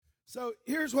So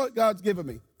here's what God's given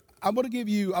me. I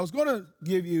was going to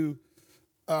give you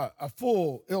a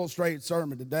full illustrated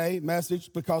sermon today,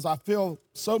 message, because I feel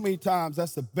so many times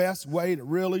that's the best way to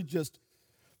really just,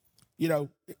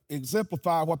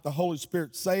 exemplify what the Holy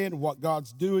Spirit's saying and what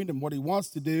God's doing and what he wants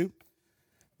to do.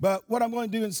 But what I'm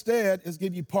going to do instead is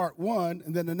give you part one,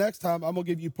 and then the next time I'm going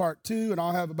to give you part two, and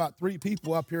I'll have about 3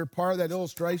 people up here, part of that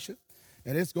illustration,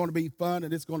 and it's going to be fun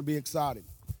and it's going to be exciting.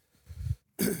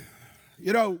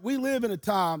 We live in a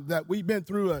time that we've been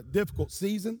through a difficult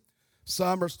season.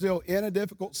 Some are still in a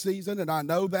difficult season, and I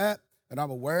know that, and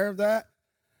I'm aware of that.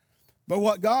 But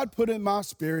what God put in my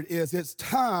spirit is it's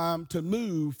time to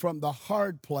move from the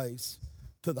hard place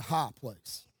to the high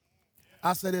place.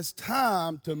 I said it's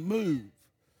time to move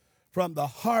from the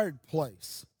hard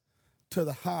place to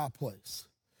the high place.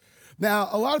 Now,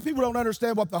 a lot of people don't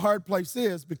understand what the hard place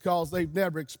is because they've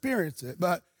never experienced it.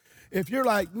 But if you're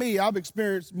like me, I've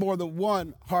experienced more than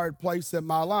one hard place in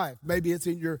my life. Maybe it's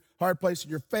in your hard place in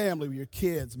your family with your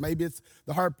kids. Maybe it's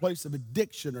the hard place of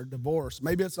addiction or divorce.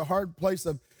 Maybe it's a hard place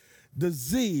of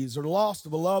disease or loss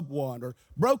of a loved one or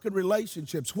broken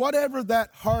relationships. Whatever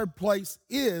that hard place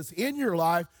is in your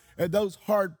life and those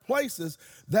hard places,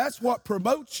 that's what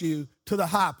promotes you to the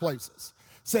high places.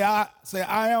 I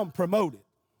am promoted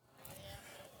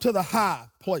to the high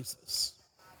places.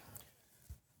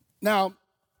 Now,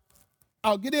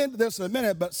 I'll get into this in a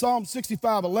minute, but Psalm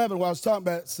 65:11, what I was talking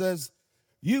about, says,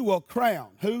 you will crown.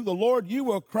 Who? The Lord, you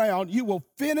will crown. You will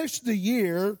finish the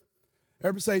year.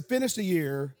 Everybody say, finish the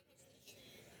year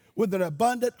with an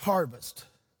abundant harvest.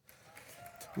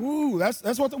 Ooh,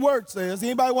 that's what the word says.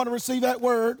 Anybody want to receive that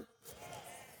word?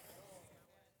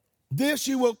 This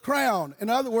you will crown.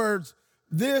 In other words,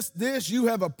 this you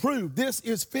have approved. This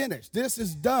is finished. This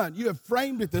is done. You have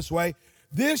framed it this way.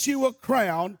 This you will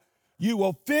crown. You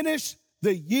will finish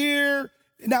the year.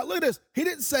 Now look at this. He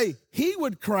didn't say he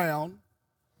would crown.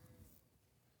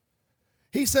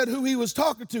 He said who he was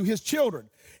talking to, his children.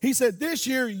 He said this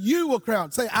year you will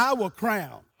crown. Say, I will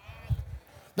crown.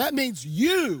 That means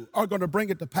you are going to bring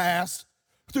it to pass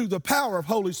through the power of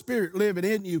Holy Spirit living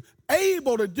in you,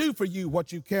 able to do for you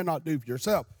what you cannot do for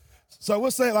yourself. So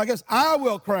we'll say it like this. I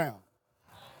will crown.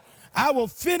 I will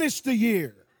finish the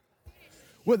year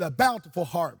with a bountiful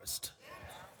harvest.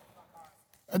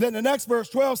 And then the next verse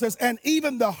 12 says, and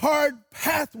even the hard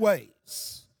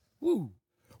pathways will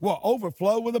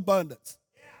overflow with abundance.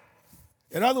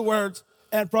 In other words,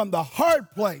 and from the hard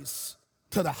place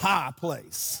to the high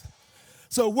place.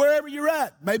 So wherever you're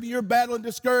at, maybe you're battling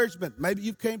discouragement. Maybe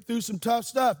you came through some tough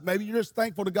stuff. Maybe you're just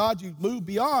thankful to God you've moved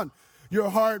beyond your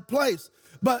hard place.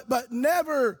 But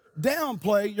never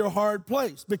downplay your hard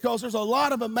place because there's a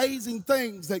lot of amazing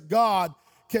things that God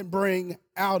can bring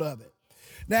out of it.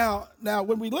 Now,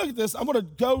 when we look at this, I'm going to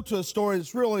go to a story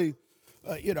that's really,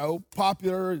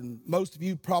 popular, and most of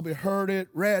you probably heard it,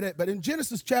 read it. But in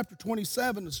Genesis chapter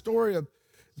 27, the story of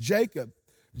Jacob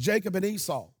and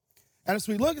Esau. And as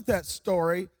we look at that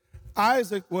story,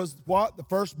 Isaac was what? The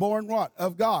firstborn what?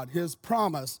 Of God, his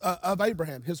promise, of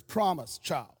Abraham, his promised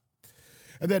child.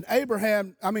 And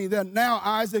then now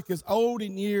Isaac is old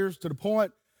in years to the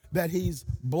point that he's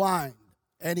blind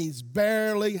and he's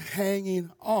barely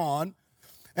hanging on.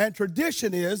 And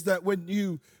tradition is that when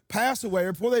you pass away,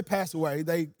 or before they pass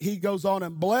away, he goes on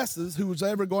and blesses who's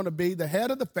ever going to be the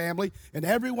head of the family, and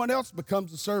everyone else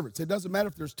becomes the servants. It doesn't matter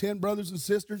if there's 10 brothers and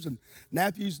sisters and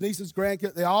nephews, nieces,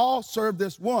 grandkids. They all serve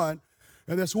this one,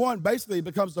 and this one basically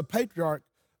becomes the patriarch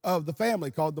of the family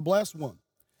called the blessed one.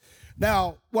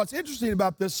 Now, what's interesting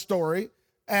about this story,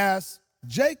 as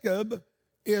Jacob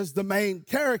is the main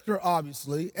character,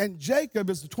 obviously, and Jacob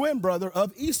is the twin brother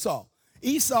of Esau.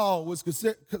 Esau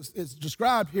is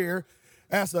described here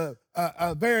as a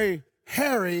very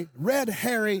hairy, red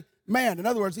hairy man. In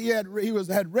other words, he had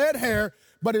red hair,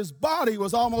 but his body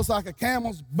was almost like a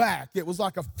camel's back. It was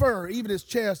like a fur, even his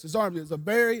chest, his arms. It was a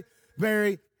very,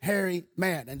 very hairy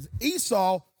man. And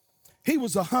Esau, he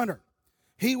was a hunter.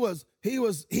 He was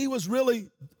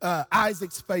really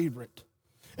Isaac's favorite.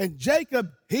 And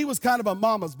Jacob, he was kind of a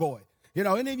mama's boy.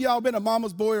 Any of y'all been a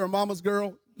mama's boy or a mama's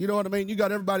girl? You know what I mean? You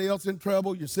got everybody else in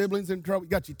trouble, your siblings in trouble,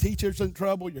 you got your teachers in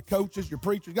trouble, your coaches, your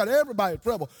preachers, you got everybody in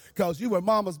trouble because you were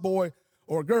mama's boy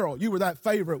or girl. You were that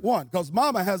favorite one because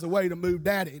mama has a way to move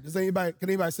daddy. Can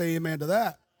anybody say amen to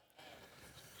that?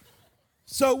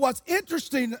 So what's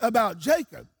interesting about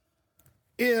Jacob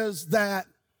is that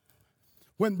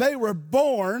when they were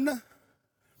born,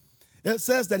 it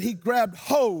says that he grabbed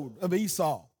hold of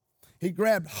Esau. He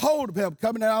grabbed hold of him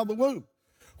coming out of the womb.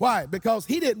 Why? Because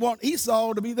he didn't want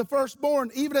Esau to be the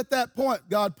firstborn. Even at that point,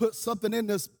 God put something in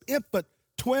this infant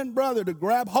twin brother to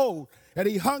grab hold, and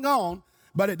he hung on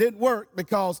but it didn't work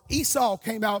because Esau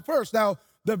came out first. Now,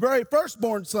 the very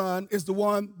firstborn son is the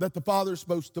one that the father is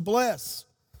supposed to bless.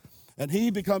 And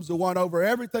he becomes the one over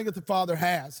everything that the father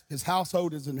has, his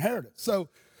household, his inheritance.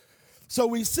 So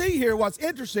we see here what's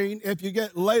interesting. If you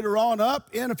get later on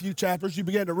up in a few chapters, you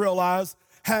begin to realize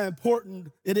how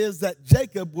important it is that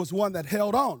Jacob was one that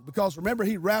held on. Because remember,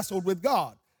 he wrestled with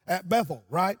God at Bethel,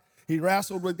 right? He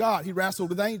wrestled with God. He wrestled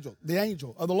with the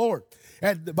angel of the Lord.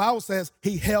 And the Bible says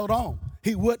he held on.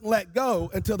 He wouldn't let go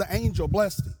until the angel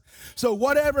blessed him. So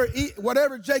whatever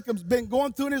Jacob's been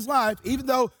going through in his life, even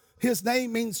though his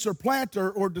name means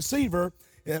supplanter or deceiver,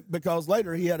 because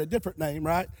later he had a different name,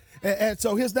 right? And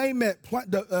so his name meant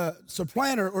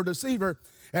supplanter or deceiver,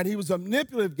 and he was a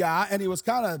manipulative guy, and he was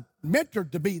kind of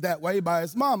mentored to be that way by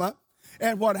his mama.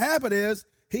 And what happened is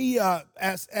he,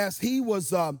 as he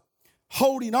was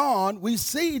holding on, we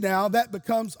see now that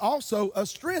becomes also a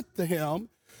strength to him,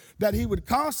 that he would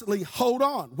constantly hold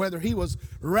on, whether he was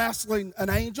wrestling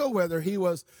an angel, whether he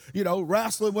was,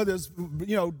 wrestling with his,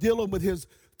 dealing with his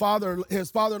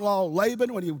father-in-law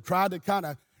Laban when he tried to kind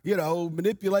of,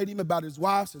 manipulate him about his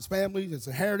wife, his family, his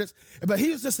inheritance. But he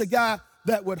was just a guy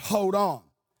that would hold on.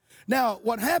 Now,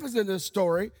 what happens in this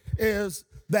story is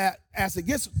that as it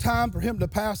gets time for him to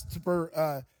pass,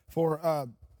 for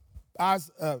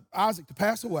Isaac to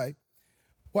pass away,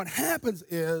 what happens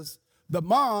is the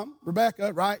mom,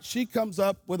 Rebecca, right, she comes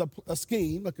up with a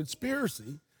scheme, a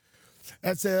conspiracy,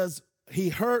 and says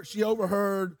she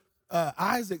overheard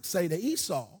Isaac say to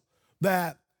Esau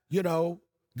that,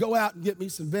 go out and get me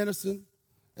some venison,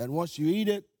 and once you eat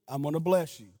it, I'm going to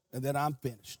bless you, and then I'm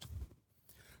finished.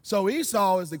 So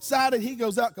Esau is excited. He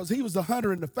goes out because he was the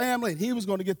hunter in the family, and he was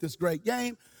going to get this great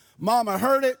game. Mama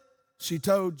heard it. She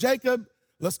told Jacob,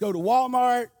 let's go to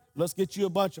Walmart. Let's get you a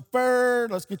bunch of fur.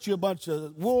 Let's get you a bunch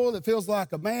of wool that feels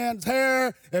like a man's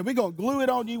hair, and we're going to glue it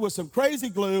on you with some crazy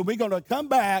glue. We're going to come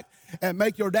back and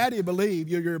make your daddy believe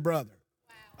you're your brother.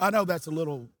 Wow. I know that's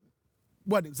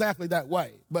wasn't exactly that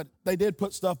way, but they did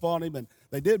put stuff on him, and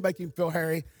they did make him feel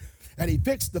hairy. And he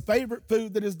fixed the favorite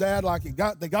food that his dad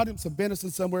they got him some venison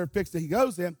somewhere and fixed it. He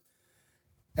goes in,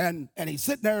 and he's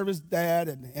sitting there with his dad,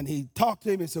 and he talked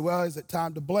to him. He said, well, is it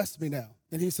time to bless me now?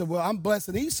 And he said, well, I'm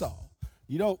blessing Esau.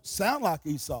 You don't sound like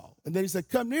Esau. And then he said,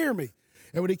 come near me.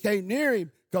 And when he came near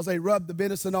him, because they rubbed the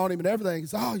venison on him and everything, he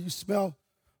said, oh, you smell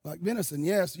like venison.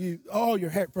 Yes, your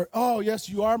hair. Oh, yes,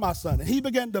 you are my son. And he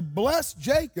began to bless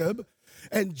Jacob,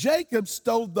 and Jacob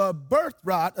stole the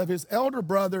birthright of his elder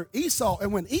brother Esau.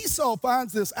 And when Esau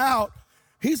finds this out,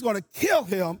 he's going to kill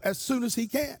him as soon as he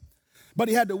can. But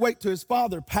he had to wait till his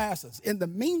father passes. In the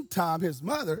meantime, his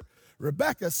mother,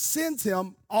 Rebekah, sends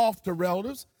him off to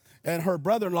relatives, and her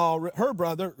brother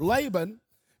Laban,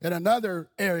 in another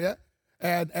area,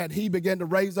 and he began to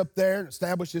raise up there and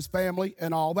establish his family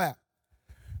and all that.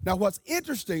 Now, what's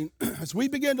interesting, as we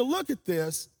begin to look at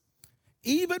this,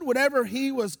 even whenever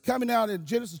he was coming out in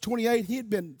Genesis 28, he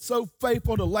had been so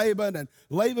faithful to Laban, and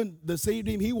Laban deceived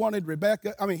him. He wanted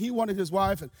he wanted his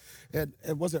wife, and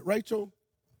was it Rachel?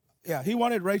 Yeah, he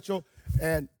wanted Rachel,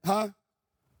 and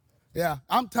yeah,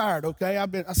 I'm tired, okay?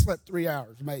 I slept 3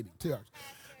 hours, maybe 2 hours.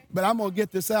 But I'm going to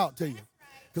get this out to you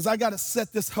because I got to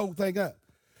set this whole thing up.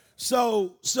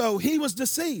 So he was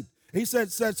deceived. He said,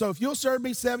 so if you'll serve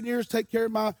me 7 years, take care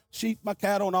of my sheep, my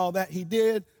cattle, and all that. He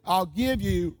did. I'll give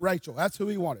you Rachel. That's who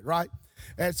he wanted, right?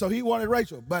 And so he wanted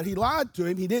Rachel. But he lied to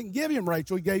him. He didn't give him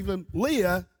Rachel. He gave him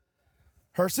Leah,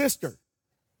 her sister,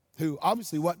 who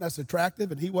obviously wasn't as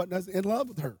attractive, and he wasn't as in love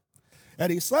with her.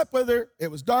 And he slept with her.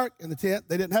 It was dark in the tent.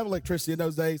 They didn't have electricity in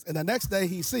those days. And the next day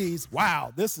he sees,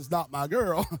 wow, this is not my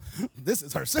girl. This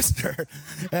is her sister.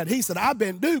 And he said, I've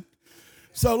been duped.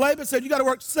 So Laban said, you got to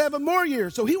work 7 more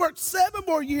years. So he worked 7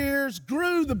 more years,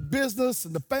 grew the business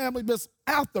and the family business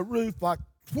out the roof like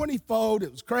 20-fold.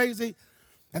 It was crazy.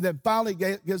 And then finally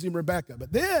gives him Rebekah.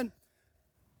 But then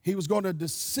he was going to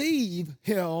deceive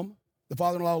him, the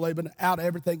father-in-law Laban, out of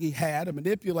everything he had and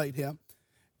manipulate him.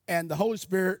 And the Holy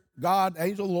Spirit, God,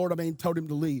 angel of the Lord, told him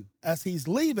to leave. As he's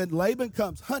leaving, Laban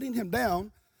comes hunting him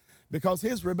down because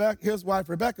his wife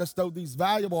Rebekah stole these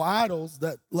valuable idols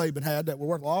that Laban had that were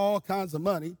worth all kinds of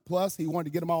money. Plus, he wanted to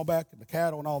get them all back, and the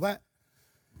cattle and all that.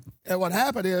 And what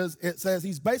happened is, it says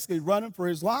he's basically running for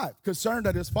his life, concerned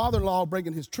that his father-in-law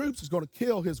bringing his troops is going to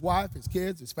kill his wife, his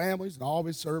kids, his families, and all of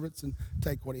his servants and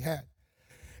take what he had.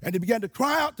 And he began to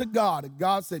cry out to God, and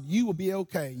God said, you will be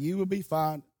okay. You will be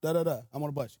fine. I'm going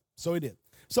to bless you. So he did.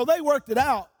 So they worked it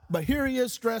out, but here he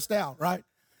is stressed out, right?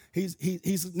 He's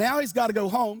got to go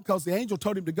home because the angel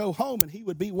told him to go home and he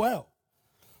would be well.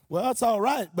 Well, that's all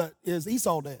right, but is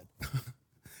Esau dead?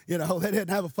 You know, they didn't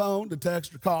have a phone to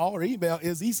text or call or email.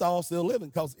 Is Esau still living?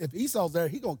 Because if Esau's there,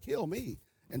 he's going to kill me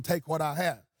and take what I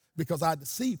have because I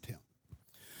deceived him.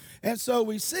 And so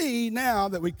we see now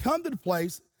that we come to the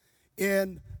place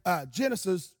in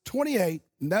Genesis 28,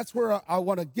 and that's where I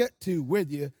want to get to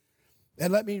with you.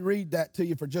 And let me read that to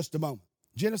you for just a moment.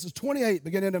 Genesis 28,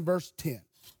 beginning in verse 10.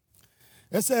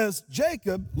 It says,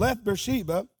 Jacob left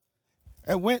Beersheba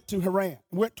and went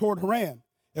toward Haran.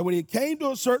 And when he came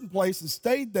to a certain place and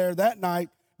stayed there that night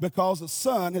because the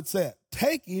sun had set,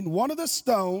 taking one of the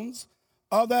stones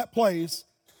of that place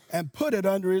and put it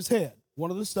under his head. One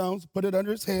of the stones, put it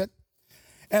under his head,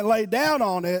 and lay down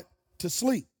on it to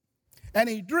sleep. And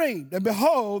he dreamed, and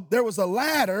behold, there was a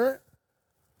ladder,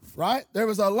 right? There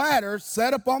was a ladder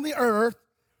set up on the earth,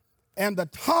 and the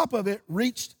top of it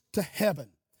reached to heaven.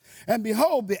 And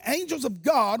behold, the angels of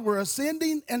God were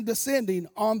ascending and descending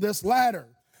on this ladder.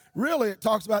 Really, it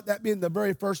talks about that being the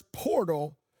very first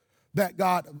portal that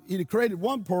God, he created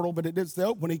one portal, but it didn't stay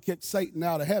open when he kicked Satan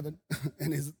out of heaven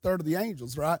and he's a third of the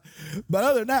angels, right? But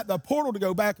other than that, the portal to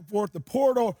go back and forth, the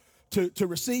portal to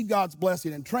receive God's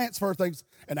blessing and transfer things,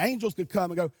 and angels could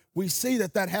come and go. We see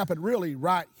that happened really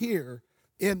right here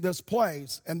in this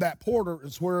place, and that portal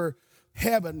is where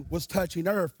heaven was touching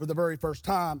earth for the very first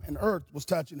time, and earth was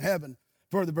touching heaven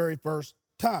for the very first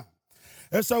time.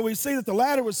 And so we see that the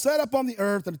ladder was set up on the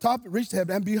earth, and the top of it reached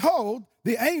heaven. And behold,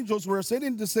 the angels were ascending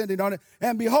and descending on it.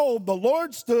 And behold, the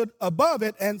Lord stood above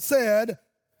it and said,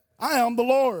 I am the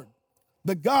Lord,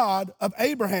 the God of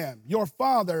Abraham, your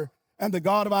father, and the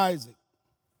God of Isaac.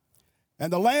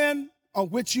 And the land on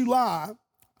which you lie,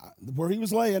 where he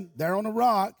was laying, there on a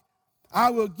rock, I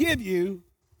will give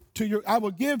to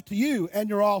you and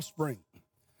your offspring.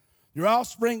 Your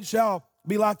offspring shall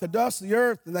be like the dust of the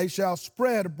earth, and they shall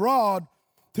spread abroad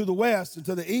to the west and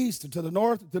to the east and to the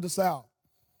north and to the south.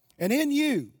 And in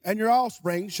you and your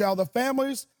offspring shall the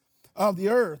families of the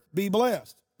earth be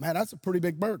blessed. Man, that's a pretty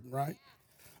big burden, right?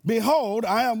 Behold,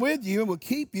 I am with you and will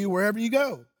keep you wherever you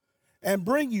go and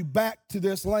bring you back to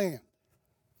this land.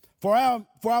 For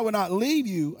I will not leave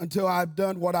you until I have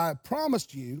done what I have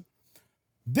promised you.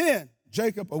 Then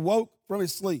Jacob awoke from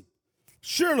his sleep.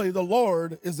 Surely the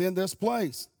Lord is in this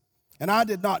place, and I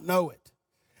did not know it.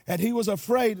 And he was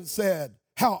afraid and said,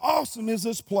 how awesome is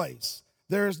this place?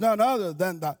 This is none other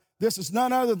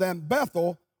than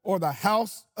Bethel, or the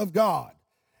house of God.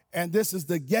 And this is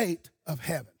the gate of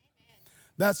heaven.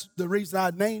 That's the reason I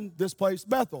named this place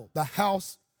Bethel, the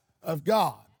house of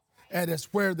God. And it's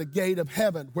where the gate of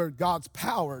heaven, where God's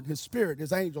power and his spirit,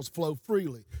 his angels flow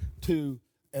freely to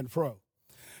and fro.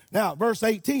 Now, verse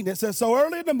 18, it says, so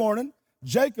early in the morning,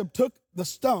 Jacob took the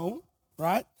stone,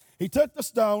 right? He took the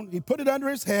stone, he put it under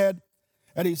his head,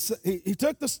 and he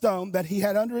took the stone that he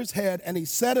had under his head, and he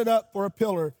set it up for a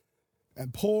pillar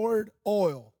and poured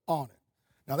oil on it.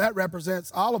 Now, that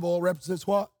represents, olive oil represents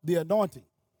what? The anointing.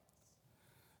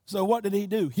 So what did he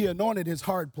do? He anointed his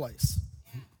hard place.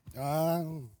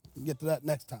 We'll get to that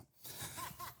next time.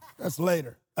 That's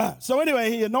later. So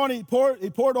anyway, he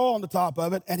poured oil on the top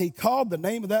of it, and he called the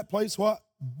name of that place what?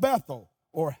 Bethel,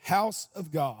 or house of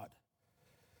God.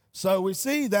 So we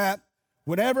see that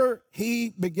whenever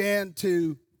he began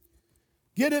to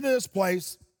get into this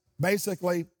place,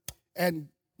 basically, and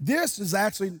this is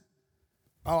actually,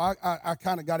 I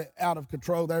kind of got it out of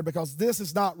control there, because this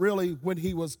is not really when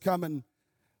he was coming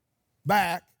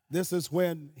back. This is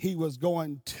when he was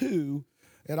going to,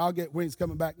 and I'll get when he's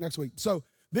coming back next week. So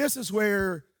this is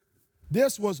where,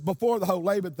 this was before the whole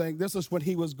Laban thing. This is when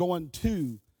he was going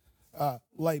to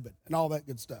Laban and all that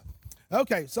good stuff.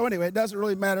 Okay, so anyway, it doesn't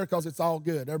really matter because it's all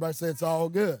good. Everybody say it's all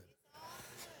good.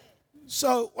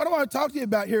 So what I want to talk to you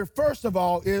about here, first of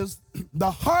all, is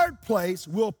the hard place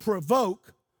will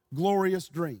provoke glorious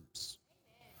dreams.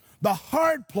 The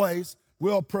hard place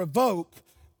will provoke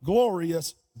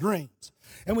glorious dreams.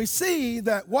 And we see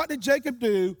that what did Jacob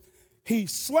do? He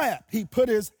slept. He put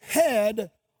his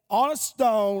head on a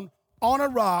stone, on a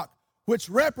rock, which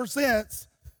represents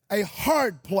a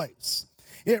hard place.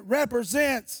 It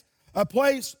represents a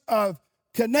place of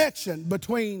connection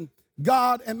between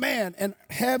God and man, and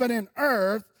heaven and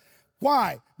earth.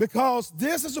 Why? Because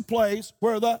this is a place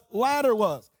where the ladder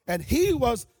was. And he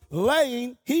was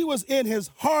in his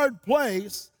hard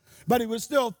place, but he was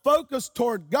still focused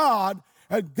toward God,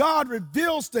 and God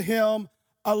reveals to him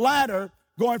a ladder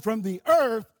going from the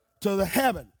earth to the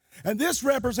heaven. And this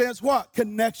represents what?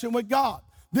 Connection with God.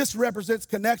 This represents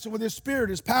connection with his spirit,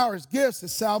 his power, his gifts,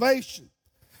 his salvation.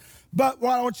 But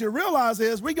what I want you to realize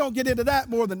is we're going to get into that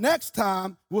more the next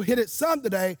time. We'll hit it some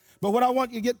today. But what I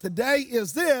want you to get today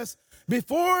is this.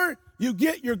 Before you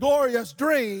get your glorious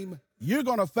dream, you're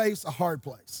going to face a hard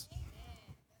place.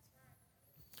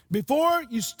 Before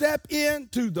you step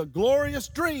into the glorious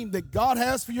dream that God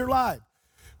has for your life,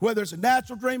 whether it's a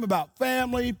natural dream about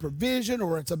family, provision,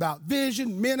 or it's about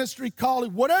vision, ministry,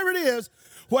 calling, whatever it is,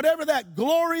 whatever that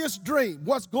glorious dream,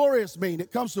 what's glorious mean?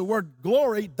 It comes from the word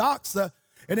glory, doxa,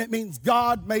 and it means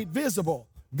God made visible,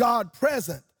 God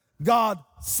present, God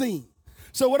seen.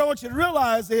 So what I want you to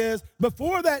realize is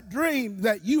before that dream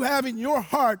that you have in your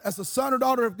heart as a son or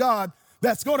daughter of God,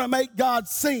 that's going to make God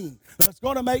seen, that's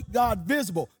going to make God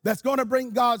visible, that's going to bring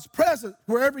God's presence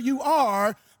wherever you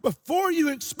are, before you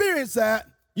experience that,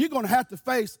 you're going to have to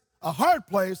face a hard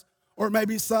place or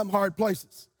maybe some hard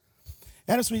places.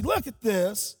 And as we look at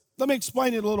this, let me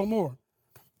explain it a little more.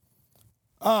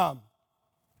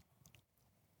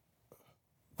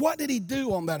 What did he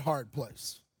do on that hard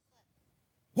place?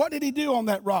 What did he do on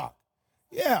that rock?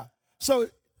 Yeah. So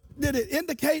did it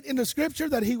indicate in the scripture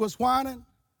that he was whining,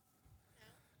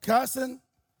 cussing,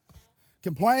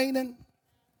 complaining,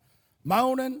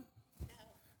 moaning,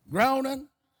 groaning?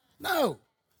 No.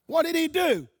 What did he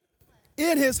do?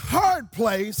 In his hard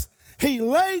place, he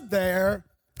laid there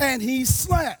and he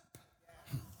slept.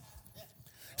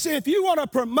 See, if you want a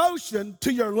promotion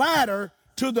to your ladder,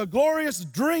 to the glorious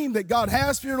dream that God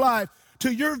has for your life,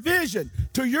 to your vision,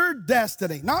 to your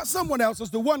destiny, not someone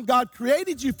else's, the one God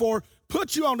created you for,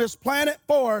 put you on this planet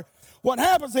for, what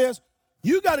happens is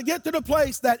you got to get to the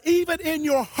place that even in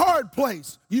your hard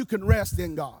place, you can rest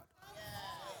in God.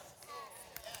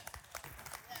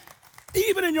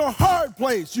 Even in your hard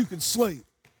place, you can sleep.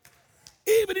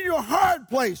 Even in your hard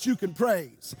place, you can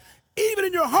praise. Even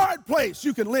in your hard place,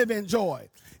 you can live in joy.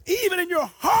 Even in your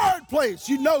hard place,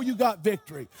 you know you got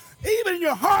victory. Even in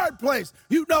your hard place,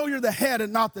 you know you're the head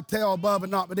and not the tail, above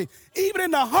and not beneath. Even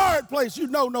in the hard place, you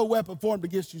know no weapon formed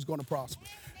against you is going to prosper.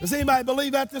 Does anybody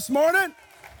believe that this morning?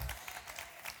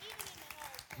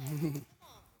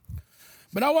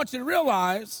 But I want you to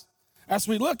realize, as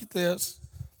we look at this,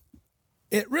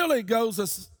 it really goes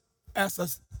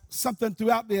as something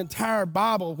throughout the entire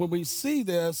Bible. When we see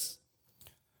this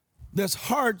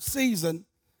hard season,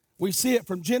 we see it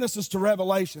from Genesis to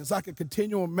Revelation. It's like a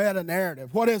continual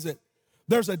meta-narrative. What is it?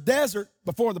 There's a desert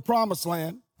before the promised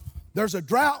land. There's a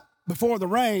drought before the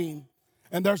rain.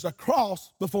 And there's a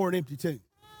cross before an empty tomb.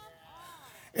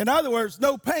 In other words,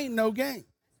 no pain, no gain.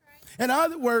 In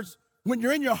other words, when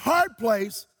you're in your hard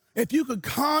place, if you could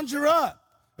conjure up,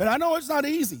 and I know it's not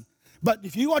easy, but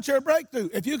if you want your breakthrough,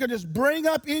 if you could just bring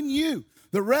up in you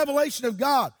the revelation of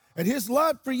God and his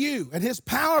love for you and his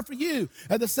power for you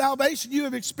and the salvation you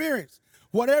have experienced,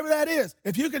 whatever that is,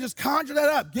 if you could just conjure that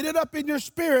up, get it up in your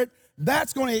spirit,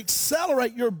 that's going to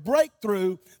accelerate your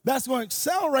breakthrough. That's going to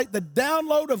accelerate the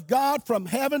download of God from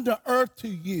heaven to earth to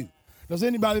you. Does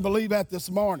anybody believe that this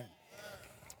morning?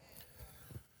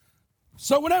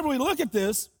 So whenever we look at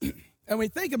this and we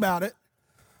think about it,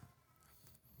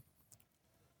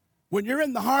 when you're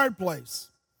in the hard place,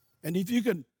 and if you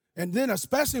can, and then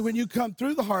especially when you come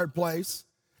through the hard place,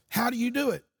 how do you do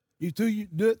it? You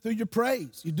do it through your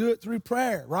praise. You do it through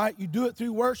prayer, right? You do it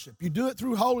through worship. You do it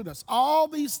through holiness. All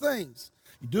these things.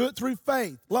 You do it through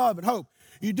faith, love, and hope.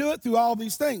 You do it through all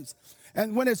these things.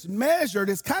 And when it's measured,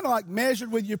 it's kind of like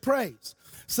measured with your praise.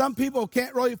 Some people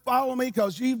can't really follow me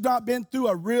because you've not been through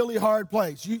a really hard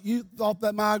place. You thought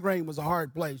that migraine was a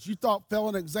hard place. You thought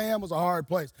failing an exam was a hard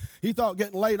place. You thought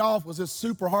getting laid off was this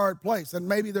super hard place. And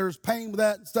maybe there's pain with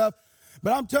that and stuff.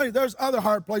 But I'm telling you, there's other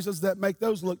hard places that make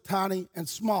those look tiny and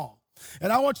small.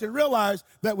 And I want you to realize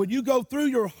that when you go through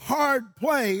your hard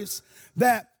place,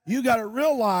 that you got to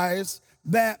realize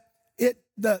that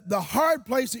the hard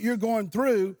place that you're going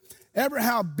through, ever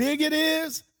how big it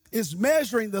is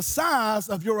measuring the size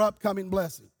of your upcoming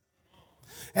blessing.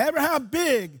 Ever how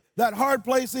big that hard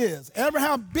place is, ever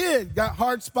how big that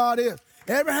hard spot is,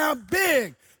 ever how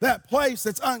big that place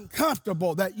that's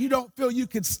uncomfortable, that you don't feel you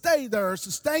can stay there or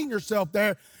sustain yourself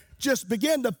there, just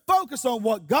begin to focus on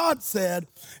what God said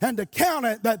and to count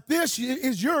it that this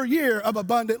is your year of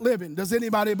abundant living. Does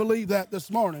anybody believe that this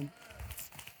morning?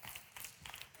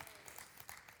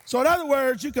 So in other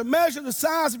words, you can measure the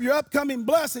size of your upcoming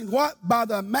blessing, what? By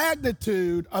the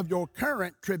magnitude of your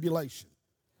current tribulation.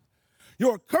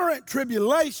 Your current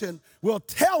tribulation will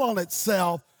tell on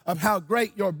itself of how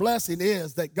great your blessing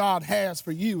is that God has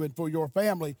for you and for your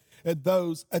family and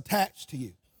those attached to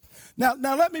you. Now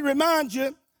let me remind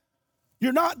you,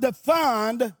 you're not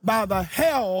defined by the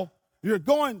hell you're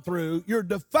going through. You're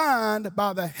defined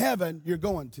by the heaven you're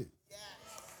going to.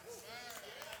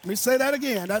 Let me say that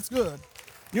again. That's good.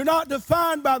 You're not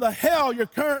defined by the hell you're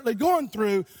currently going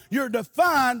through. You're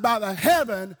defined by the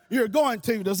heaven you're going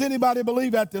to. Does anybody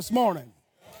believe that this morning?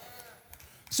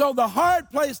 So the hard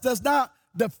place does not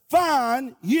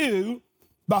define you,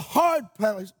 The hard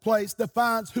place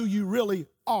defines who you really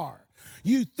are.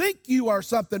 You think you are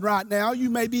something right now. You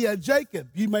may be a Jacob.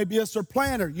 You may be a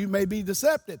supplanter. You may be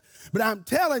deceptive. But I'm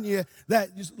telling you that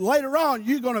later on,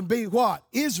 you're going to be what?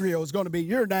 Israel is going to be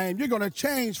your name. You're going to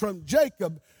change from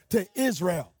Jacob to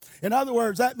Israel. In other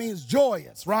words, that means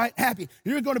joyous, right? Happy.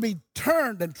 You're going to be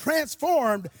turned and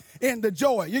transformed into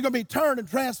joy. You're going to be turned and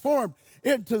transformed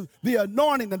into the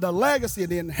anointing and the legacy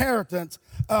and the inheritance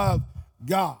of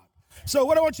God. So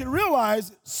what I want you to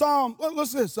realize, listen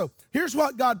to this. So here's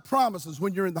what God promises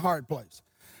when you're in the hard place.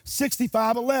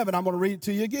 65:11, I'm going to read it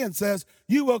to you again, says,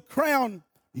 you will crown,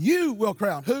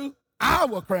 who? I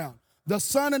will crown. The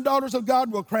son and daughters of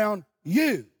God will crown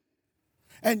you.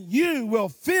 And you will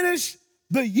finish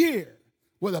the year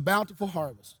with a bountiful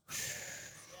harvest.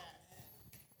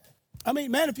 I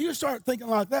mean, man, if you start thinking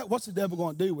like that, what's the devil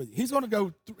going to do with you?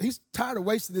 He's tired of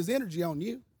wasting his energy on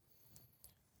you.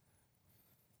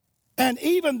 And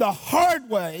even the hard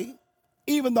way,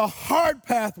 even the hard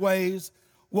pathways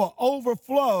will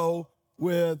overflow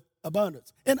with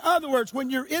abundance. In other words,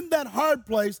 when you're in that hard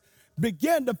place,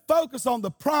 begin to focus on the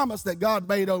promise that God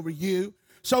made over you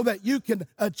so that you can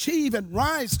achieve and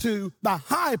rise to the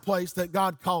high place that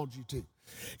God called you to.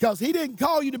 Because he didn't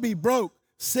call you to be broke,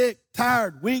 sick,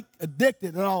 tired, weak,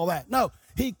 addicted, and all that. No,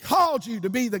 he called you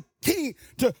to be the king,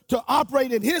 to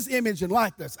operate in his image and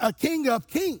likeness, a king of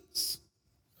kings.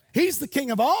 He's the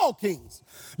king of all kings.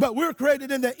 But we're created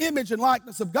in the image and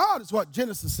likeness of God, is what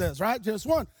Genesis says, right? Genesis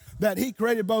 1, that he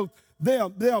created both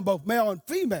them, both male and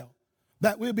female,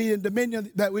 that we'll be in dominion,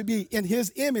 that we be in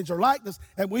his image or likeness,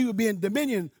 and we would be in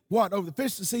dominion, what? Over the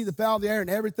fish, the sea, the fowl of the air, and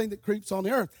everything that creeps on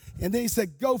the earth. And then he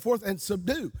said, go forth and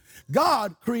subdue.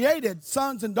 God created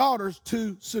sons and daughters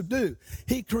to subdue.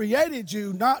 He created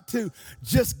you not to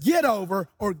just get over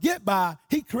or get by.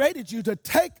 He created you to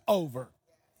take over.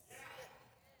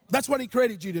 That's what he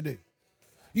created you to do.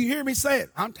 You hear me say it.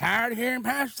 I'm tired of hearing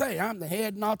Pastor say, I'm the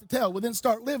head, not the tail. Well, then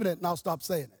start living it, and I'll stop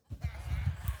saying it.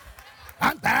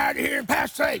 I'm tired of hearing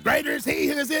Pastor say, greater is he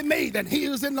who is in me than he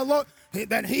who is in the Lord,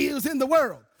 than he who is in the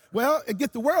world. Well,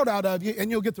 get the world out of you,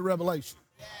 and you'll get the revelation.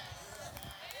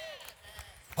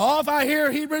 Oh, if I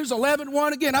hear Hebrews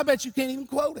 11:1 again, I bet you can't even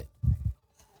quote it.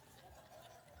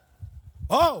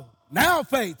 Oh, now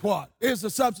faith, what? Is the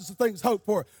substance of things hoped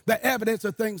for, the evidence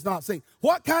of things not seen.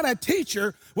 What kind of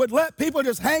teacher would let people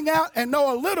just hang out and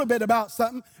know a little bit about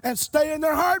something and stay in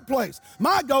their hard place?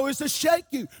 My goal is to shake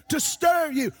you, to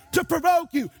stir you, to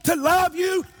provoke you, to love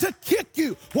you, to kick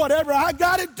you. Whatever I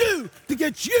got to do to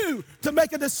get you to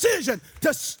make a decision,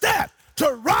 to step,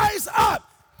 to rise up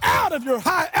out of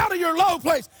your low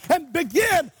place and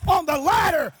begin on the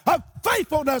ladder of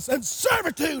faithfulness and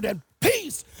servitude and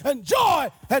peace and joy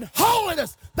and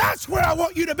holiness. That's where I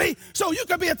want you to be, so you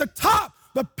can be at the top,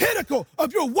 the pinnacle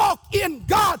of your walk in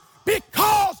God,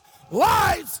 because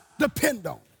lives depend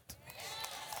on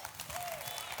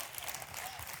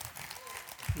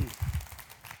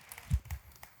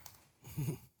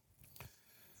it.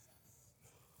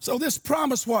 So this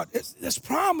promise, what? This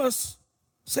promise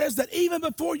says that even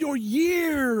before your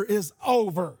year is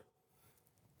over,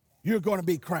 you're going to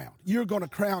be crowned. You're going to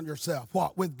crown yourself.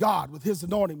 What? With God, with his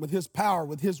anointing, with his power,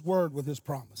 with his word, with his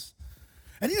promise.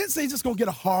 And he didn't say he's just going to get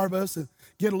a harvest and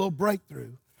get a little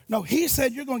breakthrough. No, he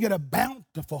said you're going to get a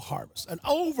bountiful harvest, an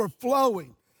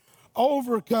overflowing,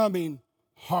 overcoming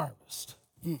harvest.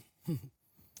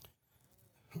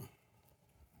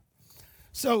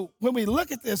 So when we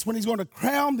look at this, when he's going to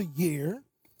crown the year,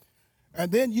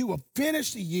 and then you will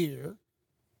finish the year,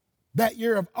 that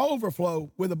year of overflow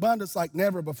with abundance like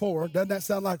never before. Doesn't that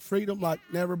sound like freedom like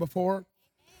never before?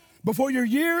 Before your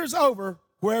year is over,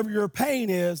 wherever your pain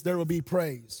is, there will be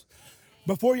praise.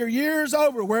 Before your year is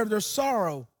over, wherever there's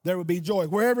sorrow, there will be joy.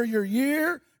 Before your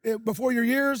year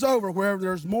is over, wherever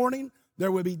there's mourning,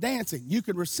 there will be dancing. You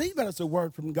can receive that as a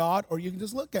word from God, or you can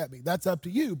just look at me. That's up to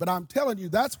you. But I'm telling you,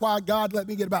 that's why God let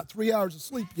me get about 3 hours of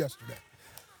sleep yesterday.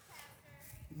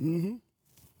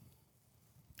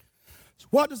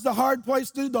 What does the hard place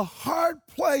do? The hard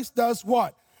place does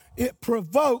what? It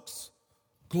provokes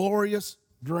glorious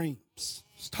dreams.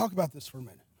 Let's talk about this for a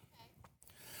minute.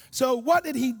 So what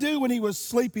did he do when he was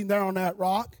sleeping there on that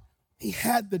rock? He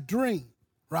had the dream,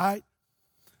 right,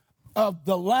 of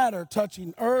the ladder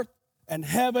touching earth and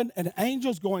heaven and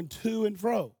angels going to and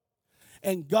fro,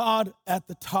 and God at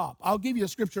the top. I'll give you a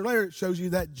scripture later that shows you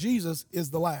that Jesus is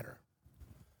the ladder.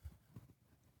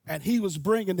 And he was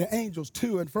bringing the angels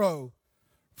to and fro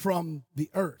from the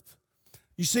earth.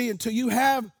 You see, until you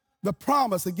have the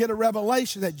promise and get a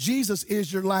revelation that Jesus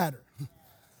is your ladder,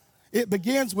 it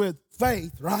begins with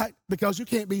faith, right? Because you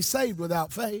can't be saved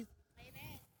without faith.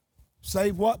 Amen.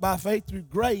 Saved what? By faith through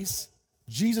grace.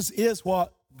 Jesus is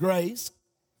what? Grace.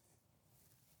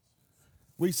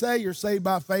 We say you're saved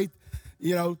by faith,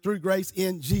 through grace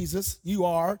in Jesus. You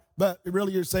are, but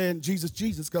really you're saying Jesus,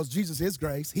 because Jesus is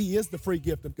grace. He is the free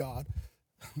gift of God.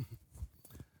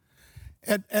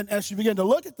 and as you begin to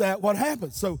look at that, what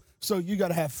happens? So you got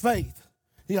to have faith.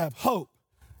 You got to have hope.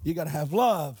 You got to have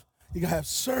love. You got to have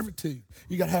servitude.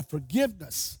 You got to have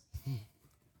forgiveness.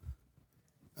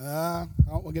 I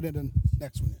don't want to get into the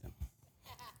next one yet.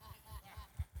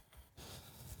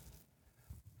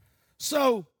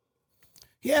 So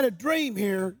he had a dream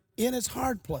here in his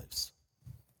hard place.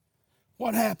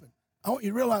 What happened? I want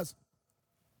you to realize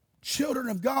children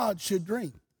of God should dream.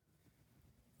 Amen.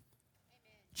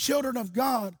 Children of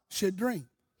God should dream.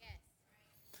 Yes.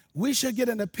 We should get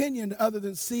an opinion other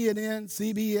than CNN,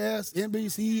 CBS,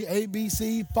 NBC,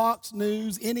 ABC, Fox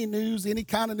News, any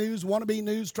kind of news, wannabe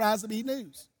news, tries to be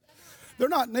news. They're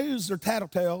not news, they're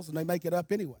tattletales, and they make it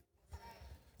up anyway.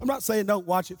 I'm not saying don't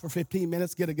watch it for 15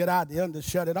 minutes, get a good idea, and just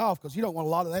shut it off, because you don't want a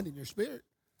lot of that in your spirit.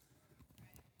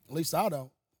 At least I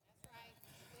don't.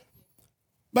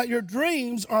 But your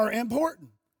dreams are important.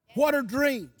 What are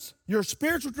dreams? Your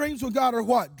spiritual dreams with God are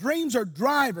what? Dreams are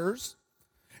drivers,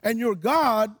 and your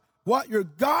God, what your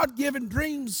God-given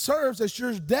dreams serves as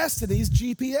your destiny's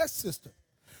GPS system.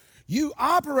 You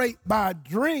operate by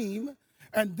dream,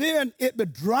 and then it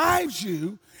drives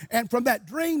you, and from that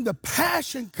dream, the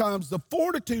passion comes, the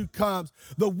fortitude comes,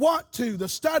 the want to, the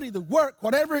study, the work,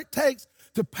 whatever it takes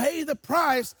to pay the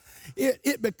price,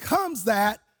 it becomes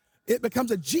that. It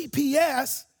becomes a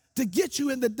GPS to get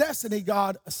you in the destiny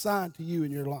God assigned to you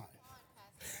in your life.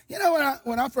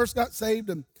 When I first got saved,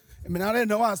 I didn't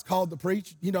know I was called to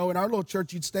preach. In our little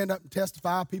church, you'd stand up and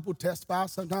testify. People would testify,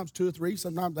 sometimes 2 or 3,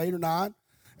 sometimes 8 or 9.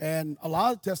 And a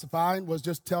lot of testifying was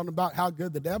just telling about how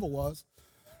good the devil was.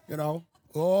 Oh,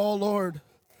 Lord,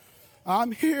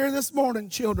 I'm here this morning,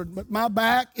 children, but my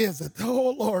back isn't.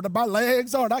 Oh, Lord, my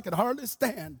legs aren't. I can hardly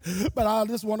stand, but I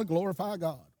just want to glorify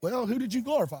God. Well, who did you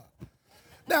glorify?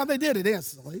 Now, they did it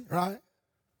instantly, right?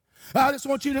 I just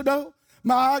want you to know,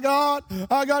 my God,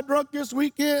 I got drunk this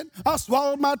weekend. I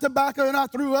swallowed my tobacco and I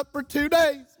threw up for 2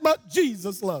 days, but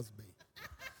Jesus loves me.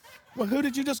 Well, who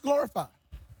did you just glorify?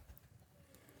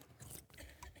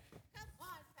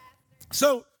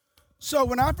 So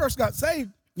when I first got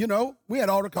saved, we had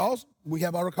altar calls. We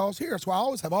have altar calls here. That's why I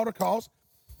always have altar calls.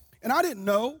 And I didn't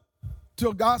know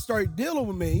till God started dealing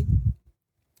with me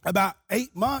about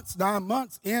 8 months, 9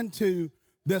 months into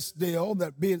this deal,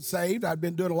 that being saved. I'd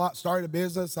been doing a lot, started a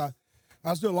business. I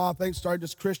was doing a lot of things, started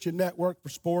this Christian network for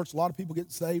sports. A lot of people getting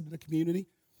saved in the community.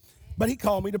 But he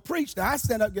called me to preach. Now, I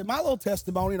stand up and give my little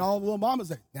testimony, and all the little mamas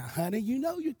say, now, honey,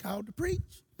 you're called to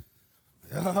preach.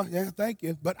 Yeah, thank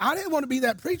you. But I didn't want to be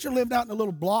that preacher living out in a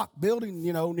little block building,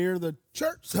 near the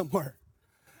church somewhere.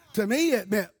 To me, it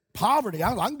meant poverty.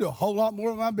 I can do a whole lot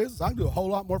more of my business. I can do a whole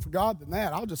lot more for God than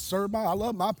that. I'll just serve I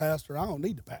love my pastor. I don't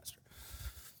need the pastor.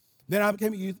 Then I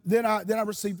became a youth. Then I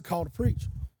received the call to preach.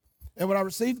 And when I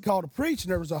received the call to preach,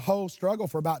 and there was a whole struggle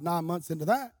for about 9 months into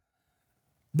that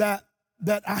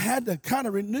I had to kind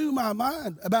of renew my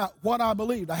mind about what I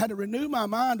believed. I had to renew my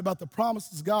mind about the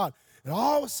promises of God. And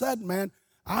all of a sudden, man,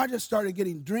 I just started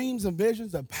getting dreams and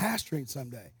visions of pastoring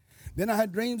someday. Then I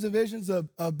had dreams and visions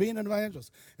of being an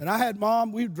evangelist. And I had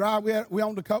Mom, we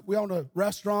owned a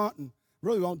restaurant, and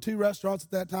really we owned 2 restaurants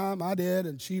at that time. I did,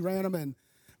 and she ran them, and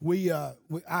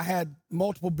I had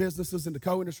multiple businesses in the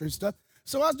co-industry and stuff.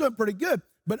 So I was doing pretty good.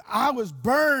 But I was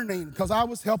burning because I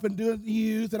was helping do the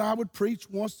youth, and I would preach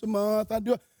once a month.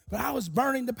 But I was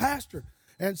burning to pastor.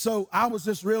 And so I was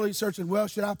just really searching, well,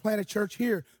 should I plant a church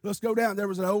here? Let's go down. There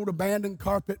was an old abandoned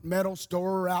carpet metal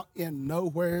store out in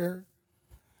nowhere.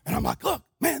 And I'm like, look,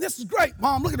 man, this is great.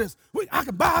 Mom, look at this. I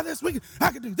can buy this.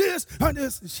 I can do this and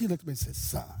this. And she looked at me and said,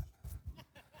 son,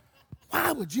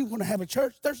 why would you want to have a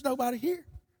church? There's nobody here.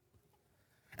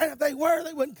 And if they were,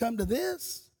 they wouldn't come to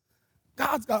this.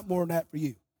 God's got more than that for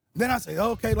you. Then I say,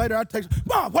 okay, later I text,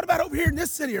 Mom, what about over here in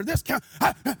this city or this county?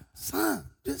 Son,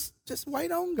 just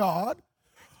wait on God.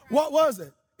 What was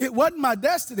it? It wasn't my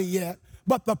destiny yet,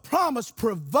 but the promise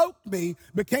provoked me,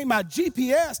 became my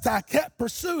GPS. I kept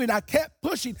pursuing, I kept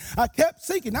pushing, I kept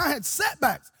seeking. I had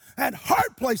setbacks, I had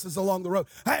hard places along the road.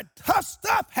 I had tough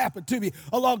stuff happen to me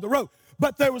along the road.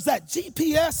 But there was that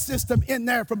GPS system in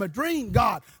there from a dream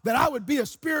God that I would be a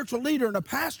spiritual leader and a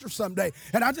pastor someday.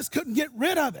 And I just couldn't get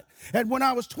rid of it. And when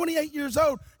I was 28 years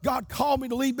old, God called me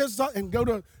to leave business and go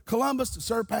to Columbus to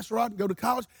serve Pastor Rod and go to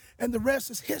college. And the rest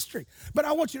is history. But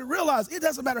I want you to realize it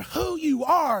doesn't matter who you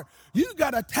are. You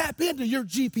got to tap into your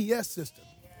GPS system.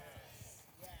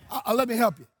 Let me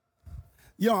help you.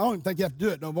 I don't even think you have to do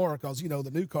it no more because,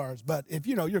 the new cars. But if,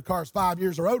 your car's 5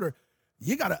 years or older,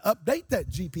 you got to update that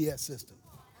GPS system.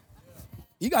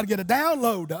 You got to get a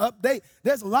download to update.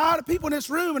 There's a lot of people in this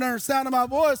room and under the sound of my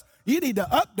voice, you need to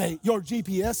update your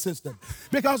GPS system.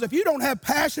 Because if you don't have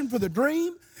passion for the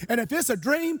dream, and if it's a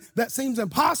dream that seems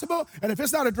impossible, and if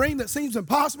it's not a dream that seems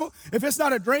impossible, if it's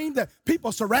not a dream that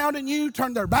people surrounding you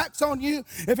turn their backs on you,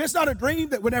 if it's not a dream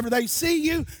that whenever they see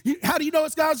you, how do you know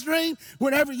it's God's dream?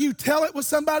 Whenever you tell it with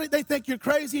somebody, they think you're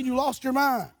crazy and you lost your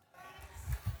mind.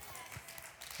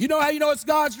 You know how you know it's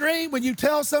God's dream? When you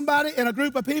tell somebody in a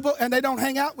group of people and they don't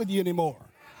hang out with you anymore.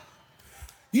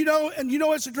 And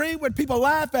it's a dream when people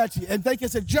laugh at you and think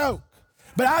it's a joke.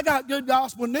 But I got good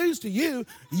gospel news to you.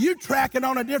 You're tracking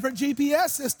on a different GPS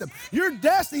system. Your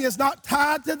destiny is not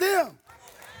tied to them.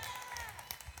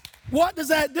 What does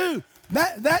that do?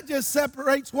 That just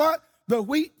separates what? The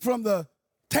wheat from the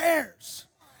tares.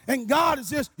 And God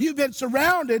is just, you've been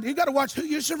surrounded. You got to watch who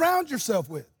you surround yourself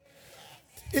with.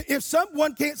 If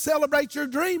someone can't celebrate your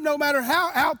dream, no matter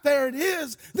how out there it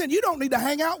is, then you don't need to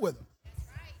hang out with them.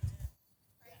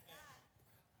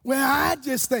 Well, I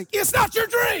just think, it's not your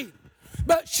dream,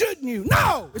 but shouldn't you?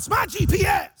 No, it's my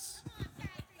GPS.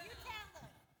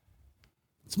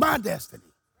 It's my destiny.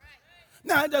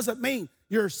 Now, it doesn't mean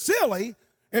you're silly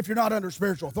if you're not under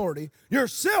spiritual authority. You're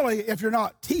silly if you're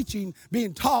not teaching,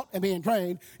 being taught, and being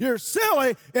trained. You're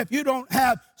silly if you don't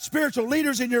have spiritual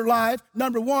leaders in your life.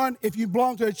 Number one, if you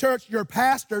belong to a church, your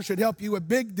pastor should help you with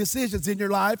big decisions in your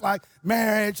life, like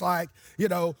marriage, like,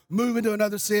 moving to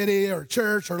another city or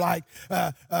church, or like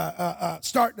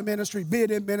starting a ministry,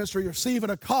 being in ministry, receiving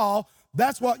a call.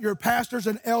 That's what your pastors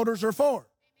and elders are for.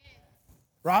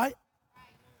 Right?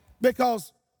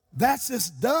 Because that's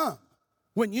just dumb.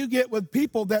 When you get with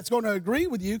people that's going to agree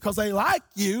with you because they like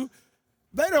you,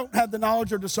 they don't have the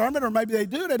knowledge or discernment, or maybe they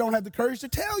do, they don't have the courage to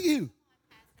tell you.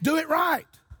 Do it right.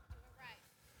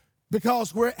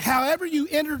 Because however you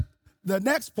enter the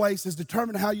next place is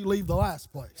determined how you leave the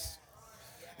last place.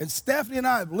 And Stephanie and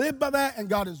I have lived by that, and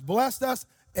God has blessed us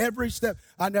every step.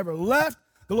 I never left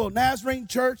the little Nazarene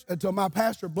church until my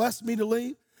pastor blessed me to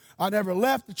leave. I never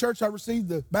left the church I received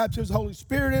the baptism of the Holy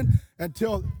Spirit in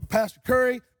until Pastor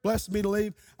Curry blessed me to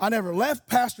leave. I never left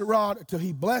Pastor Rod until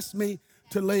he blessed me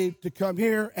to leave to come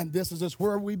here, and this is just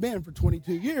where we've been for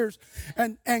 22 years,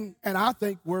 and I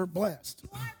think we're blessed.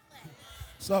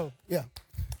 So, yeah.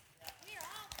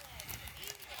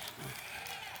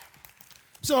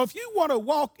 So if you want to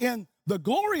walk in the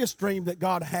glorious dream that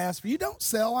God has for you, don't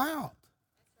sell out.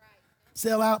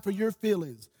 Sell out for your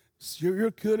feelings. You're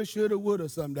coulda, shoulda, woulda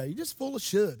someday. You're just full of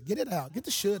should. Get it out. Get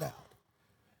the should out.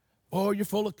 Or you're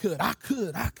full of could. I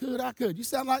could. You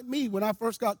sound like me when I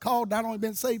first got called. I'd only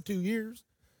been saved 2 years.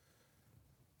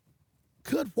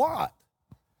 Could what?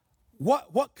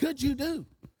 What could you do?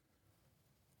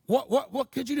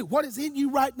 What could you do? What is in you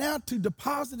right now to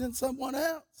deposit in someone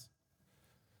else?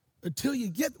 Until you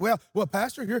get, well,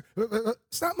 Pastor,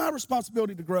 it's not my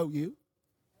responsibility to grow you.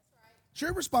 That's right. It's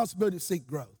your responsibility to seek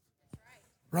growth.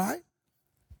 Right?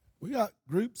 We got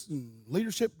groups and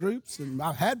leadership groups, and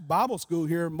I've had Bible school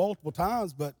here multiple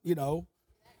times, but,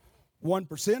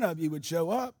 1% of you would show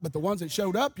up. But the ones that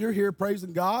showed up, you're here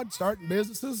praising God, starting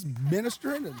businesses,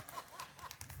 ministering. And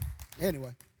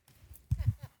anyway,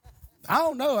 I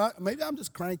don't know. Maybe I'm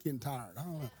just cranky and tired. I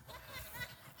don't know.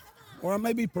 Or I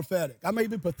may be prophetic. I may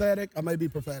be pathetic. I may be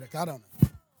prophetic. I don't know.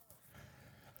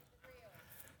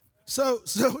 So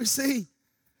we see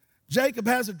Jacob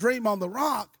has a dream on the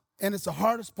rock, and it's the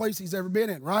hardest place he's ever been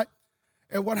in, right?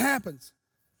 And what happens?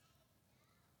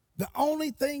 The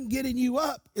only thing getting you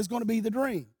up is going to be the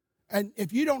dream. And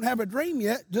if you don't have a dream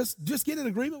yet, just get in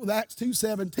agreement with Acts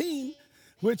 2:17,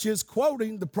 which is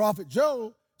quoting the prophet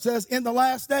Joel, says, in the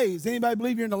last days. Anybody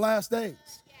believe you're in the last days?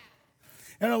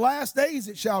 Yeah. In the last days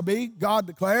it shall be, God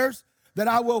declares, that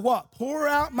I will what? Pour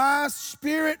out my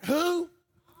spirit, who?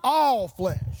 All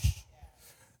flesh.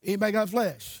 Anybody got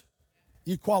flesh?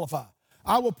 You qualify.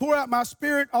 I will pour out my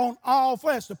spirit on all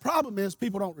flesh. The problem is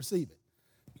people don't receive it.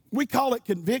 We call it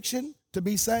conviction to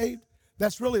be saved.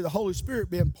 That's really the Holy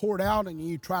Spirit being poured out and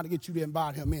you trying to get you to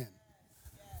invite him in.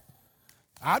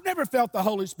 I've never felt the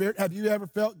Holy Spirit. Have you ever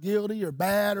felt guilty or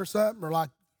bad or something, or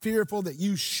like fearful that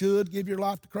you should give your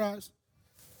life to Christ?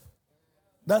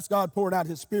 That's God pouring out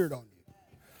his spirit on you.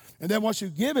 And then once you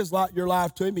give your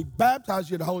life to him, he baptizes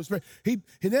you in the Holy Spirit.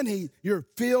 You're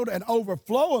filled and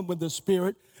overflowing with the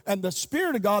Spirit. And the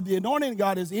Spirit of God, the anointing of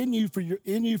God, is in you for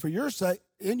your sake,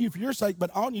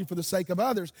 but on you for the sake of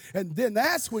others. And then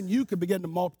that's when you can begin to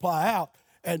multiply out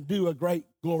and do a great,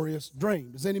 glorious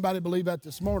dream. Does anybody believe that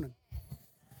this morning?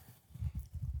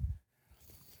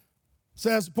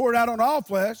 says, poured out on all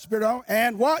flesh, Spirit on,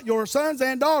 and what? Your sons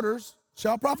and daughters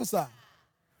shall prophesy.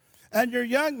 And your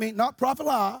young men, not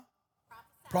prophesy.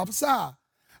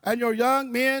 And your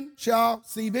young men shall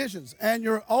see visions. And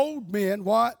your old men,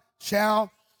 what?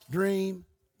 Shall dream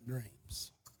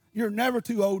dreams. You're never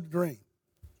too old to dream.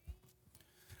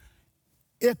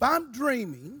 If I'm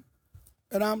dreaming,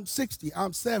 and I'm 60,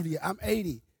 I'm 70, I'm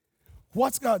 80,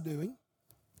 what's God doing?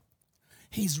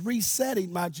 He's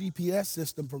resetting my GPS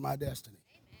system for my destiny.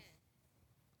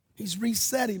 He's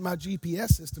resetting my GPS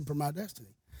system for my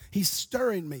destiny. He's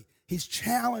stirring me. He's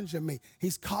challenging me.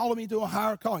 He's calling me to a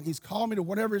higher calling. He's calling me to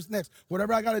whatever is next,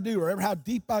 whatever I got to do, or ever how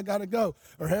deep I got to go,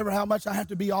 or ever how much I have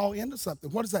to be all into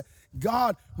something. What is that?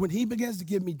 God, when he begins to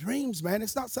give me dreams, man,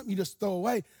 it's not something you just throw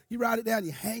away. You write it down,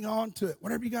 you hang on to it,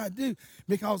 whatever you got to do,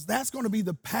 because that's going to be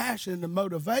the passion and the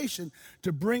motivation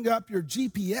to bring up your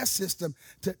GPS system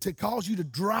to cause you to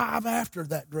drive after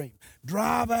that dream.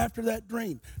 Drive after that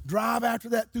dream. Drive after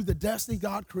that through the destiny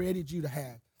God created you to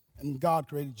have and God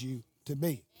created you to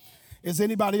be. Is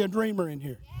anybody a dreamer in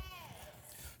here?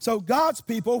 So God's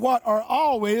people, what, are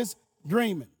always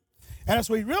dreaming. And as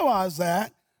we realize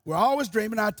that, we're always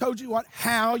dreaming. I told you what,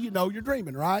 how you know you're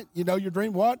dreaming, right? You know your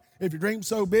dream what? If your dream's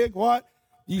so big, what?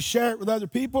 You share it with other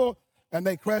people and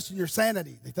they question your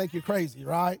sanity. They think you're crazy,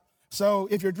 right? So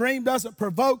if your dream doesn't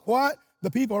provoke what?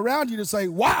 The people around you to say,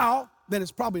 wow, then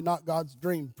it's probably not God's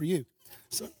dream for you.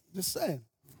 So just saying.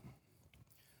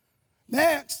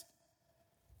 Next,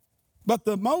 but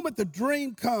the moment the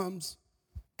dream comes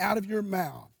out of your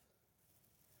mouth,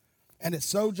 and it's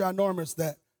so ginormous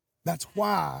that's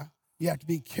why you have to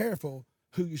be careful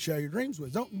who you share your dreams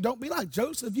with. Don't be like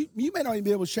Joseph. You may not even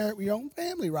be able to share it with your own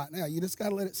family right now. You just got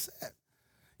to let it sit.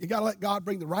 You got to let God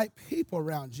bring the right people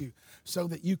around you so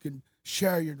that you can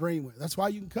share your dream with. That's why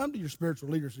you can come to your spiritual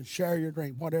leaders and share your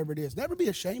dream, whatever it is. Never be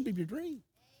ashamed of your dream.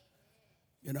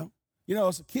 You know,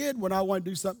 as a kid, when I wanted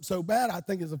to do something so bad, I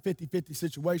think it's a 50-50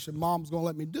 situation. Mom's going to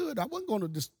let me do it. I wasn't going to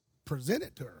just present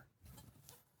it to her.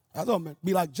 I was going to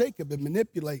be like Jacob and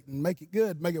manipulate and make it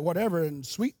good, make it whatever, and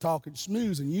sweet talk and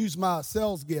schmooze and use my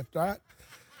sales gift, right?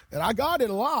 And I got it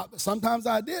a lot, but sometimes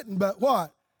I didn't. But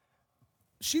what?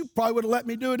 She probably would have let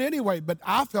me do it anyway, but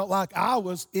I felt like I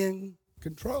was in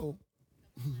control,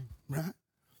 right?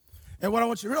 And what I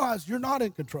want you to realize, you're not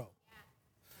in control.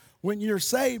 When you're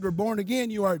saved or born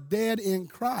again, you are dead in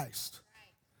Christ.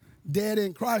 Dead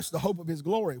in Christ, the hope of his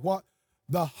glory. What?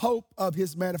 The hope of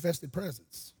his manifested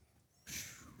presence.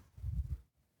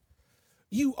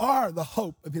 You are the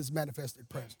hope of his manifested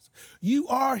presence. You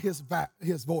are his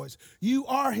voice. You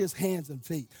are his hands and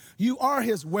feet. You are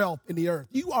his wealth in the earth.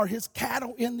 You are his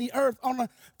cattle in the earth on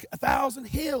 1,000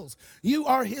 hills. You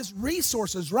are his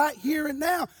resources right here and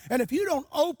now. And if you don't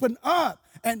open up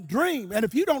and dream, and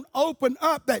if you don't open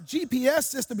up that GPS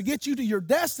system to get you to your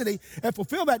destiny and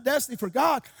fulfill that destiny for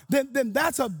God, then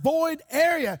that's a void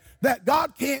area that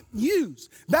God can't use.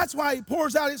 That's why he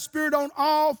pours out his Spirit on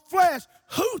all flesh.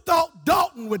 Who thought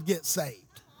Dalton would get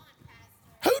saved?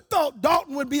 Who thought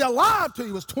Dalton would be alive till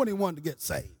he was 21 to get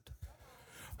saved?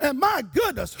 And my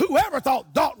goodness, whoever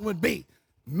thought Dalton would be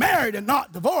married and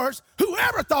not divorced,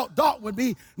 whoever thought Dalton would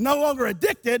be no longer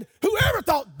addicted, whoever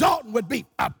thought Dalton would be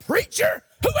a preacher,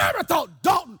 whoever thought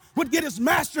Dalton would get his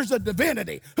master's of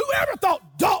divinity, whoever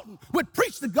thought Dalton would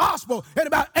preach the gospel in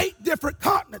about 8 different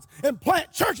continents and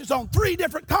plant churches on 3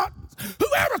 different continents,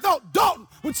 whoever thought Dalton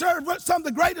would serve some of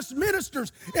the greatest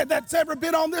ministers that's ever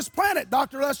been on this planet,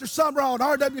 Dr. Lester Sumrall and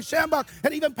R.W. Shambach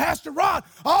and even Pastor Rod,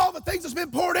 all the things that's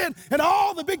been poured in and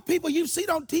all the big people you've seen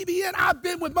on TV, and I've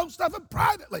been with most of them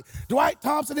privately. Dwight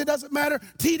Thompson, it doesn't matter.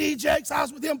 T.D. Jakes, I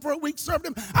was with him for a week, served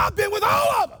him. I've been with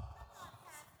all of them.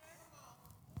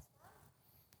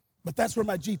 But that's where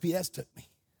my GPS took me.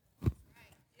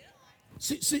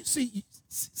 See,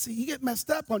 you get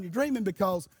messed up on your dreaming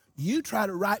because you try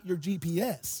to write your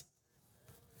GPS.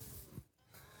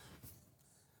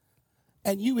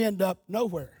 And you end up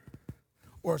nowhere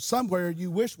or somewhere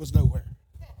you wish was nowhere.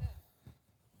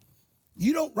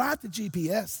 You don't write the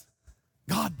GPS.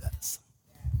 God does.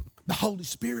 The Holy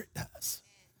Spirit does.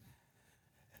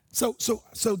 So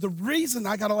the reason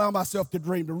I got to allow myself to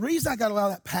dream, the reason I got to allow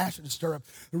that passion to stir up,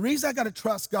 the reason I got to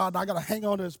trust God and I got to hang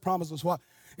on to his promises, what?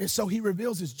 Is so he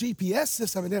reveals his GPS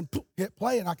system and then hit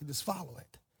play and I can just follow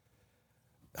it.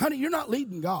 Honey, you're not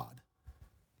leading God.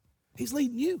 He's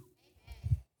leading you.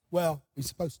 Well, he's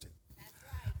supposed to.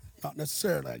 Not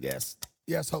necessarily, I guess.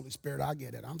 Yes, Holy Spirit, I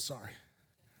get it. I'm sorry.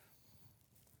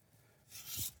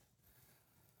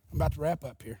 I'm about to wrap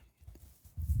up here.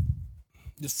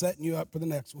 Just setting you up for the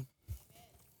next one.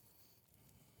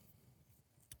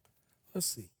 Let's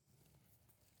see.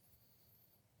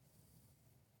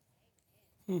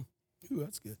 Ooh,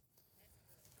 that's good.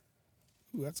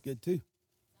 Ooh, that's good too.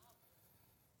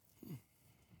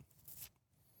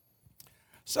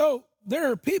 So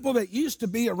there are people that used to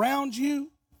be around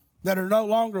you that are no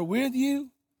longer with you.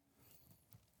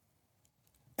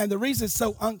 And the reason it's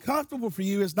so uncomfortable for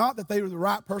you is not that they were the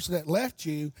right person that left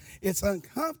you. It's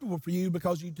uncomfortable for you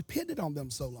because you depended on them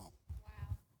so long.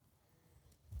 Wow.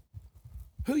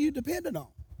 Who you depended on?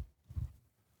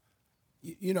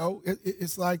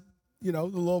 It's like, the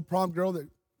little prom girl that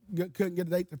couldn't get a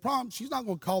date to prom. She's not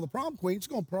going to call the prom queen. She's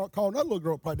going to call another little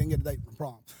girl who probably didn't get a date to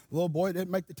prom. The little boy didn't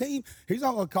make the team. He's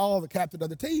not going to call the captain of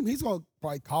the team. He's going to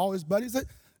probably call his buddies that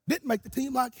didn't make the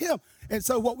team like him. And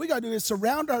so what we got to do is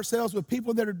surround ourselves with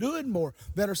people that are doing more,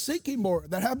 that are seeking more,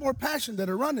 that have more passion, that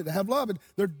are running, that have love, and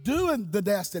they're doing the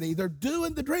destiny, they're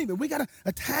doing the dream, and we got to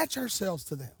attach ourselves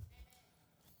to them.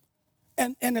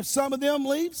 And if some of them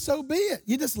leave, so be it.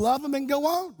 You just love them and go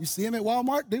on. You see them at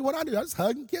Walmart, do what I do. I just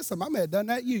hug and kiss them. I may have done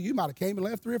that to you. You might have came and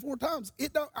left 3 or 4 times.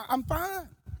 I'm fine.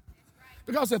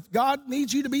 Because if God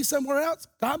needs you to be somewhere else,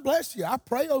 God bless you. I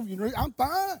pray over you. I'm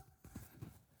fine.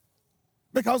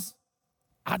 Because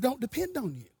I don't depend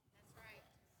on you. That's right.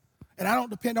 And I don't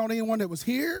depend on anyone that was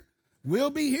here, will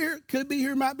be here, could be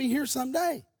here, might be here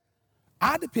someday.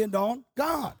 I depend on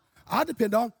God. I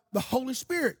depend on the Holy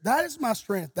Spirit. That is my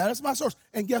strength. That is my source.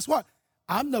 And guess what?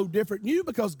 I'm no different than you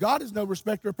because God is no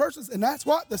respecter of persons. And that's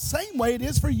what? The same way it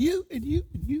is for you and you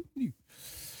and you and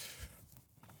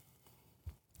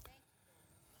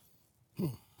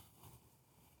you.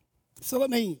 So let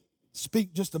me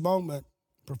speak just a moment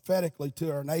prophetically to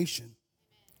our nation.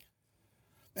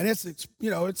 And it's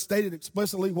stated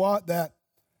explicitly that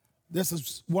this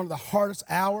is one of the hardest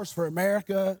hours for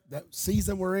America, that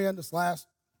season we're in, this last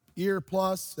year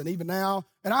plus, and even now.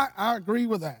 And I agree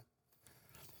with that.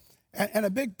 And a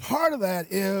big part of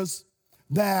that is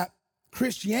that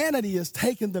Christianity has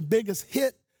taken the biggest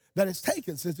hit that it's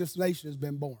taken since this nation has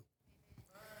been born.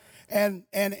 And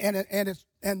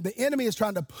the enemy is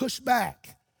trying to push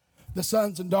back the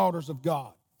sons and daughters of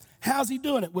God. How's he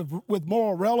doing it? With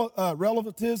moral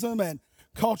relativism and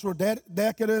cultural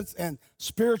decadence and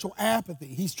spiritual apathy.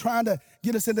 He's trying to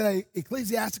get us into an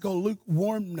ecclesiastical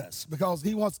lukewarmness because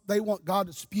they want God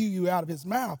to spew you out of his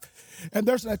mouth. And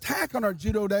there's an attack on our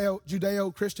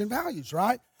Judeo-Christian values,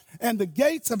 right? And the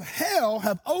gates of hell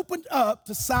have opened up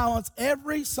to silence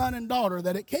every son and daughter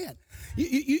that it can.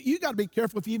 You got to be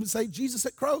careful if you even say Jesus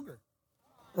at Kroger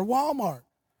or Walmart,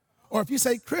 or if you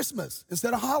say Christmas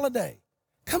instead of holiday.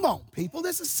 Come on, people,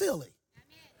 this is silly.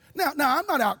 Now, I'm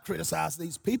not out criticizing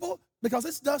these people because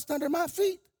it's dust under my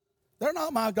feet. They're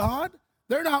not my God.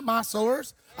 They're not my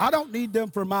source. I don't need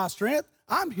them for my strength.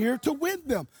 I'm here to win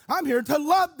them. I'm here to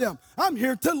love them. I'm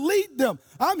here to lead them.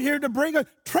 I'm here to bring a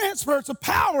transference of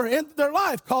power into their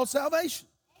life called salvation.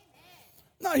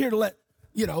 I'm not here to let,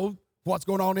 what's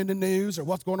going on in the news or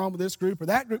what's going on with this group or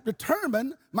that group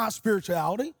determine my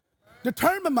spirituality,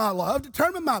 determine my love,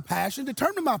 determine my passion,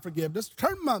 determine my forgiveness,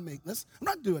 determine my meekness. I'm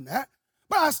not doing that.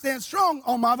 But I stand strong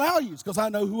on my values because I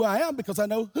know who I am, because I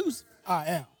know whose I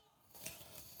am.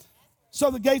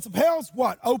 So the gates of hell's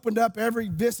opened up every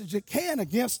visage it can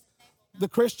against the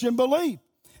Christian belief.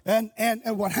 And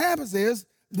what happens is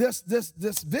this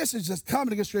visage that's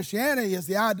coming against Christianity is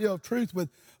the idea of truth with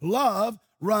love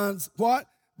runs what?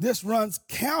 This runs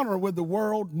counter with the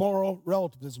world moral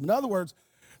relativism. In other words,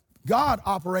 God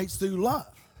operates through love.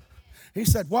 He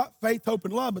said, what? Faith, hope,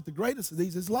 and love, but the greatest of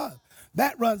these is love.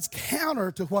 That runs counter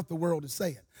to what the world is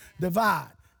saying.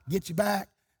 Divide, get you back,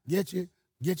 get you,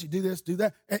 do this, do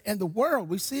that. And the world,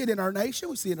 we see it in our nation,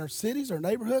 we see it in our cities, our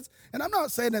neighborhoods. And I'm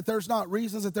not saying that there's not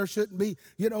reasons that there shouldn't be,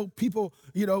 people,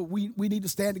 we need to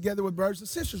stand together with brothers and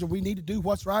sisters, and we need to do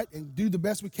what's right and do the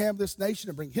best we can for this nation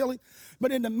and bring healing.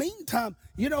 But in the meantime,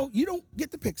 you don't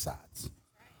get to pick sides.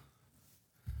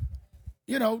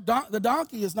 The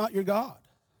donkey is not your God.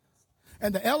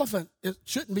 And the elephant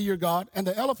shouldn't be your God, and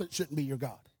the elephant shouldn't be your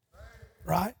God.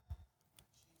 Right?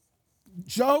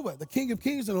 Jehovah, the King of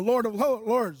Kings and the Lord of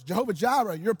Lords. Jehovah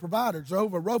Jireh, your provider.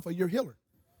 Jehovah Rapha, your healer.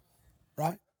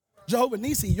 Right? Jehovah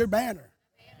Nissi, your banner.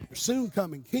 Your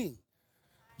soon-coming King.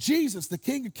 Jesus, the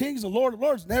King of Kings and Lord of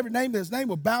Lords, and every name in his name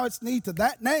will bow its knee to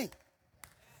that name.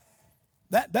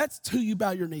 That's who you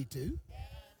bow your knee to.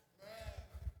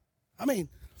 I mean,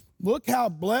 look how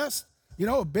blessed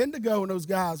Abednego and those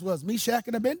guys was. Meshach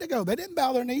and Abednego. They didn't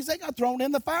bow their knees. They got thrown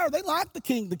in the fire. They liked the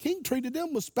king. The king treated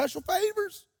them with special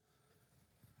favors.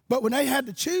 But when they had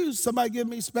to choose, somebody give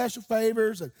me special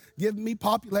favors and give me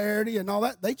popularity and all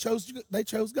that, they chose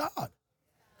God.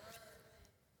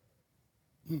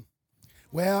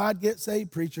 Well, I'd get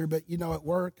saved, preacher, but at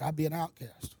work, I'd be an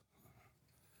outcast.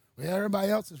 Well, everybody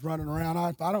else is running around.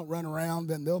 If I don't run around,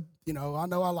 then they'll, I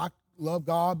know I love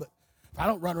God, but if I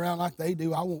don't run around like they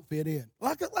do, I won't fit in.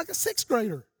 Like a sixth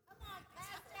grader.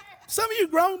 Some of you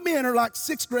grown men are like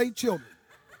sixth grade children.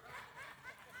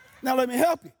 Now let me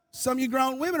help you. Some of you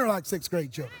grown women are like sixth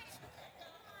grade children.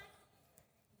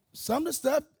 Some of the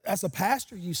stuff as a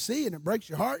pastor you see and it breaks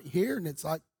your heart, you hear, and it's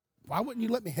like, why wouldn't you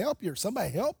let me help you or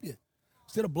somebody help you?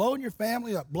 Instead of blowing your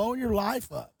family up, blowing your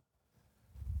life up.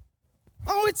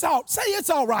 Oh, it's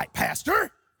all right,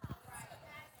 Pastor.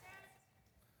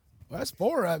 Well, that's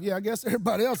 4 of you. I guess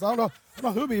everybody else, I don't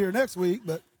know who'll be here next week,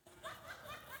 but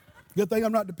good thing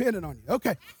I'm not dependent on you.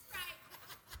 Okay.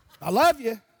 I love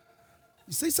you.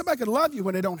 You see, somebody can love you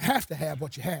when they don't have to have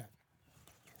what you have.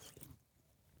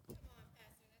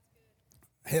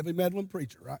 Heavy meddling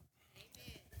preacher, right?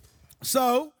 Amen.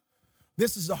 So,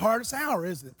 this is the hardest hour,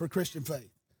 isn't it, for Christian faith?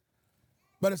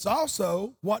 But it's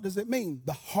also, what does it mean?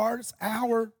 The hardest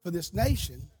hour for this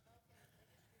nation,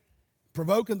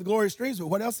 provoking the glorious dreams, but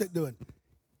what else is it doing?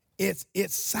 It's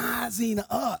sizing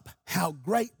up how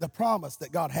great the promise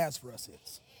that God has for us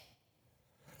is.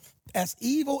 As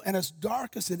evil and as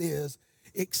dark as it is,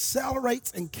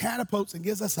 accelerates and catapults and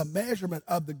gives us a measurement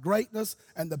of the greatness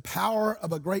and the power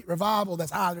of a great revival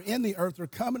that's either in the earth or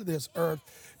coming to this earth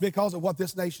because of what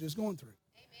this nation is going through.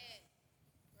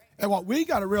 And what we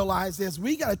got to realize is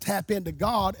we got to tap into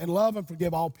God and love and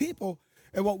forgive all people.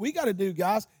 And what we got to do,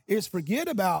 guys, is forget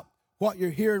about what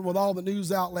you're hearing with all the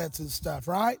news outlets and stuff,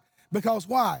 right? Because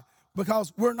why?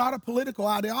 Because we're not a political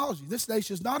ideology. This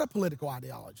nation is not a political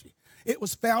ideology. It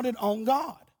was founded on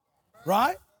God,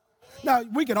 right? Now,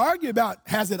 we can argue about,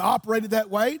 has it operated that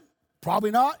way? Probably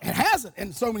not. It hasn't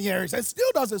in so many areas. It still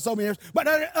does in so many areas, but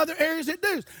in other areas it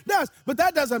does. But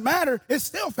that doesn't matter. It's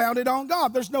still founded on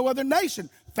God. There's no other nation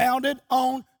founded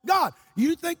on God.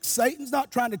 You think Satan's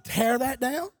not trying to tear that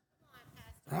down?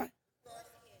 Right?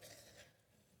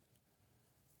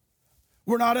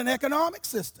 We're not an economic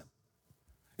system.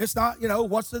 It's not,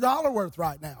 what's the dollar worth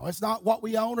right now? It's not what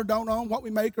we own or don't own, what we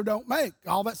make or don't make.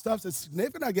 All that stuff is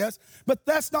significant, I guess, but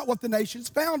that's not what the nation's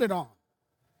founded on.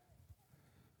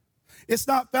 It's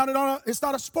not founded on, it's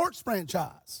not a sports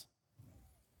franchise.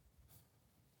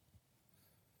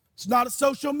 It's not a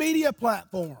social media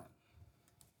platform.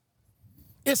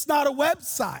 It's not a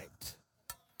website.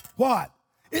 What?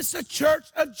 It's the Church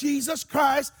of Jesus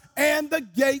Christ, and the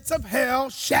gates of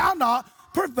hell shall not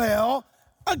prevail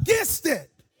against it.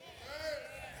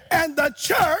 And the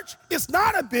church is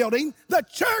not a building. The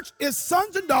church is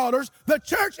sons and daughters. The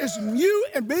church is you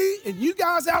and me and you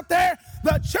guys out there.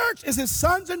 The church is his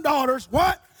sons and daughters.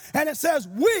 What? And it says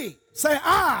we, say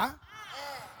I,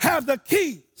 have the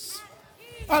keys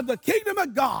of the kingdom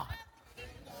of God.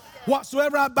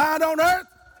 Whatsoever I bind on earth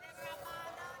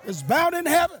is bound in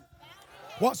heaven.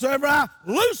 Whatsoever I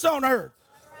loose on earth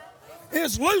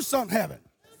is loose on heaven.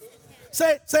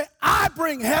 Say, I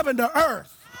bring heaven to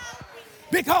earth.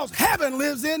 Because heaven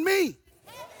lives in me.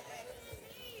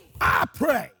 I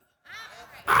pray.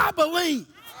 I believe.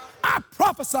 I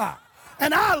prophesy.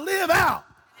 And I live out.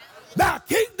 Thy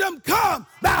kingdom come.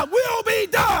 Thy will be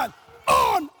done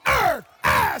on earth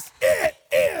as it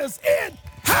is in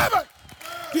heaven.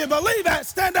 If you believe that,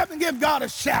 stand up and give God a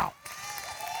shout.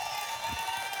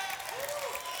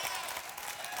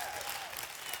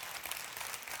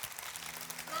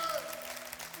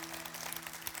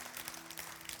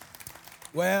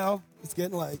 Well, it's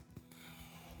getting late.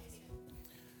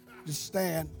 Just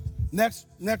stand. Next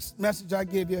message I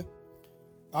give you,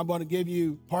 I'm going to give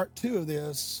you part 2 of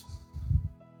this.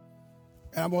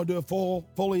 And I'm going to do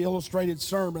a fully illustrated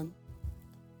sermon.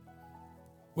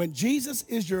 When Jesus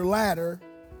is your ladder,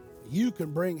 you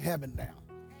can bring heaven down.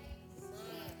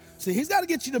 See, he's got to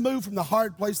get you to move from the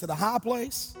hard place to the high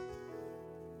place.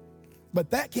 But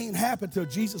that can't happen until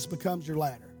Jesus becomes your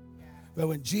ladder. But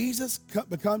when Jesus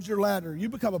becomes your ladder, you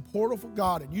become a portal for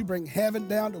God and you bring heaven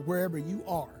down to wherever you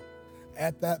are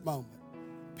at that moment.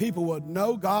 People will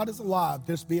know God is alive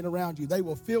just being around you. They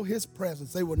will feel his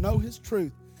presence. They will know his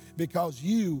truth because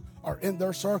you are in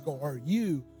their circle or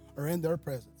you are in their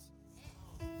presence.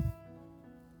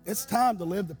 It's time to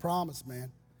live the promise, man.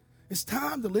 It's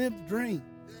time to live the dream.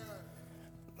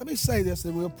 Let me say this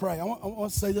and we'll pray. I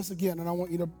want to say this again, and I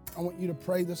want you to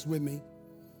pray this with me.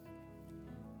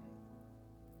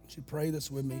 You pray this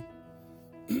with me.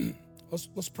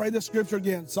 Let's pray this scripture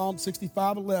again. Psalm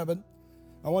 65:11.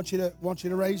 I want you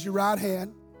to raise your right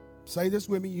hand. Say this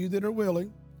with me, you that are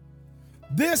willing.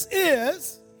 This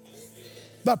is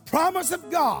the promise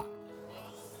of God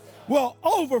will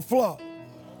overflow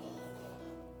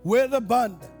with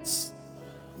abundance.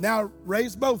 Now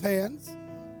raise both hands.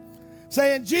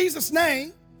 Say, in Jesus'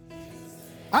 name,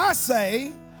 I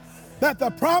say that the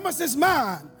promise is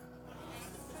mine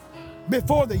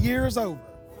before the year is over.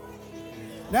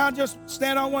 Now just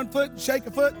stand on one foot and shake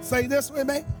a foot and say this with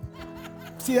me.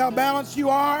 See how balanced you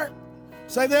are?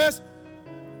 Say this.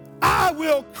 I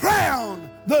will crown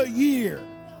the year.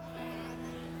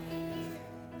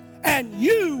 And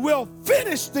you will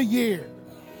finish the year.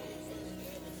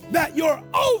 That your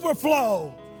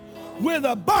overflow with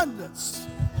abundance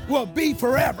will be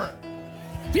forever.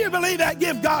 If you believe that,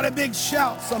 give God a big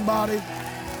shout, somebody.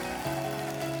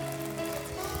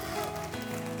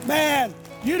 Man,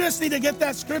 you just need to get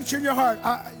that scripture in your heart.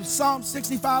 Psalm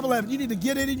 65:11. You need to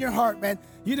get it in your heart, man.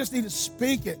 You just need to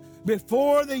speak it.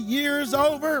 Before the year is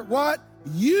over, what?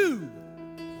 You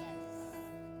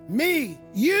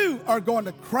are going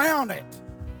to crown it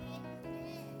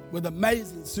with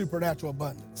amazing supernatural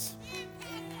abundance.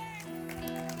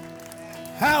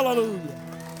 Hallelujah.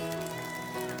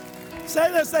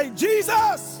 Say this, say,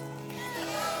 Jesus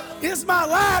is my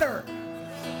ladder,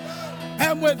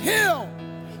 and with him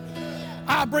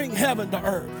I bring heaven to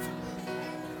earth.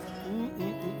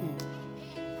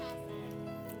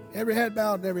 Every head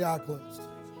bowed and every eye closed.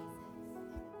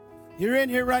 You're in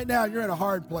here right now, you're in a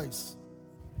hard place.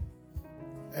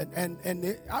 And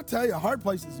I tell you, a hard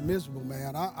place is miserable,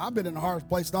 man. I've been in a hard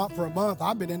place not for a month.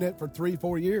 I've been in it for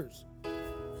 3-4 years.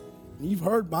 And you've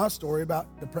heard my story about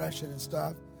depression and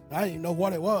stuff. And I didn't even know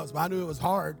what it was, but I knew it was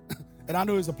hard. And I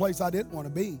knew it was a place I didn't want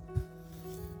to be.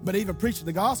 But even preaching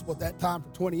the gospel at that time for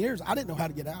 20 years, I didn't know how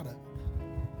to get out of it.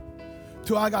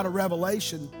 Till I got a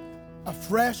revelation, a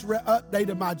fresh update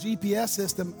of my GPS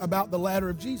system about the ladder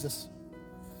of Jesus.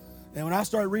 And when I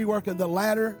started reworking the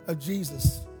ladder of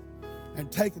Jesus and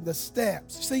taking the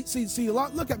steps. See,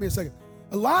 look at me a second.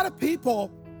 A lot of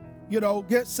people,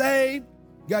 get saved.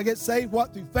 You got to get saved,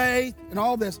 through faith and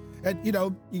all this. And, you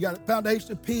got a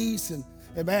foundation of peace and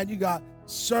man, you got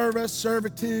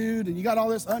servitude, and you got all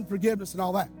this unforgiveness and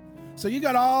all that. So you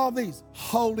got all these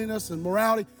holiness and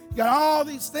morality. You got all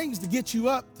these things to get you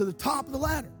up to the top of the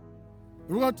ladder.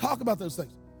 And we're going to talk about those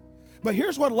things. But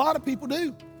here's what a lot of people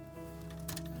do.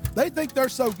 They think they're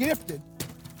so gifted,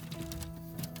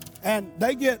 and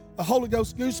they get a Holy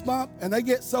Ghost goosebump, and they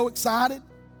get so excited.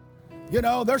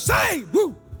 They're saved.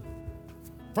 Woo!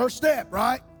 First step,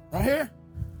 right? Right here.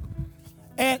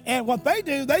 And what they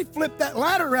do, they flip that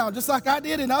ladder around just like I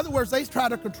did. In other words, they try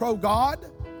to control God.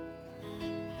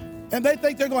 And they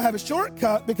think they're going to have a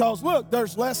shortcut because, look,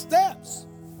 there's less steps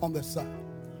on this side,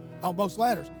 on most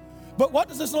ladders. But what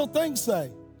does this little thing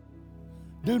say?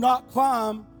 Do not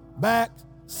climb back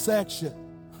section.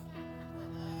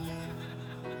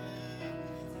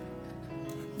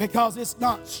 Because it's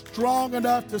not strong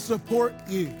enough to support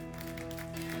you.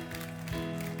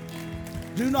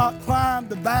 Do not climb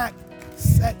the back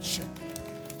section.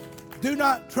 Do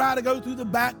not try to go through the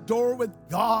back door with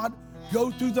God.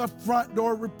 Go through the front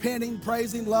door, repenting,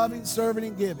 praising, loving, serving,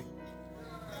 and giving.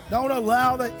 Don't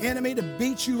allow the enemy to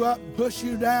beat you up and push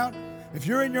you down. If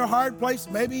you're in your hard place,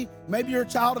 maybe you're a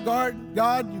child of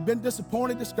God, you've been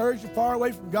disappointed, discouraged, you're far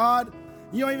away from God.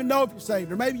 You don't even know if you're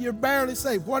saved, or maybe you're barely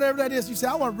saved. Whatever that is, you say,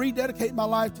 I want to rededicate my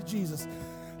life to Jesus.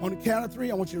 On the count of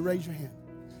 3, I want you to raise your hand.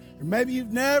 Or maybe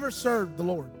you've never served the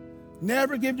Lord,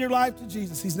 never given your life to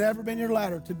Jesus. He's never been your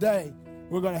ladder. Today,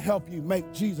 we're going to help you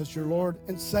make Jesus your Lord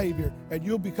and Savior, and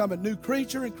you'll become a new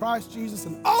creature in Christ Jesus,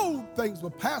 and old things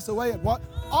will pass away, and what?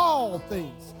 All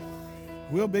things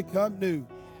will become new.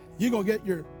 You're going to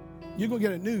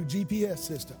get a new GPS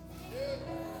system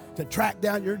to track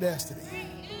down your destiny.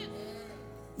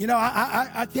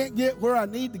 I can't get where I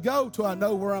need to go till I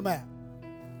know where I'm at.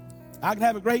 I can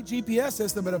have a great GPS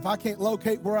system, but if I can't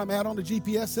locate where I'm at on the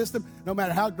GPS system, no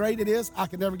matter how great it is, I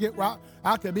can never get where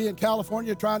I could be in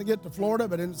California trying to get to Florida,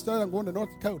 but instead I'm going to North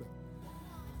Dakota.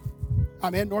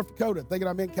 I'm in North Dakota thinking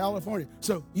I'm in California.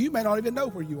 So you may not even know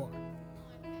where you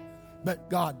are, but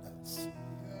God does.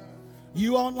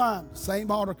 You online, same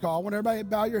altar call. I want everybody to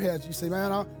bow your heads. You say,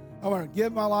 man, I want to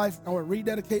give my life, I want to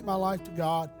rededicate my life to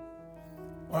God,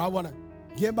 or I want to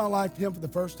give my life to Him for the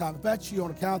first time. If that's you,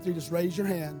 on the count of 3, just raise your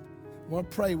hand. I want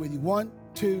to pray with you. 1,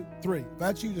 2, 3. If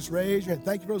that's you, just raise your hand.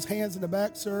 Thank you for those hands in the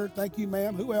back, sir. Thank you,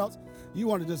 ma'am. Who else? You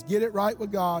want to just get it right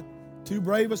with God. 2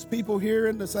 bravest people here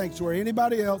in the sanctuary.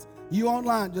 Anybody else? You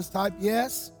online, just type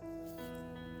yes.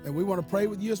 And we want to pray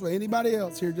with you as well. Anybody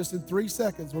else here? Just in 3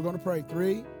 seconds, we're going to pray.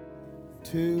 3,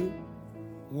 2,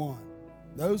 1.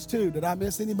 Those 2. Did I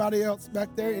miss anybody else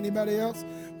back there? Anybody else?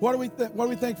 What do we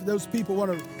think for those people who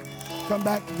want to come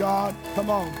back to God? Come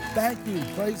on. Thank you.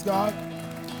 Praise God.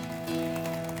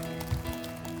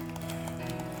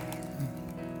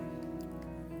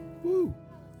 Woo.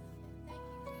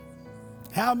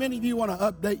 How many of you want to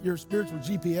update your spiritual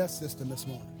GPS system this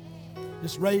morning?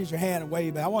 Just raise your hand and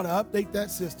wave. I want to update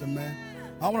that system, man.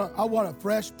 I want a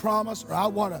fresh promise, or I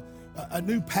want a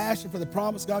new passion for the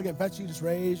promise God gave. In fact, you just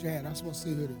raise your hand. I just want to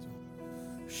see who it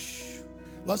is. Shh.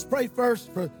 Let's pray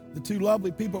first for the two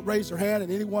lovely people that raised their hand,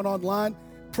 and anyone online.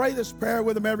 Pray this prayer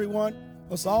with them, everyone.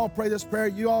 Let's all pray this prayer.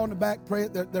 You all in the back, pray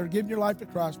it. They're giving your life to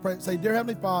Christ. Pray it. Say, Dear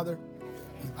Heavenly Father,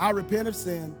 I repent of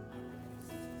sin.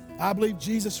 I believe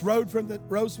Jesus rose from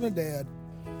the dead.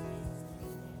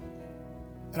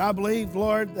 And I believe,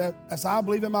 Lord, that as I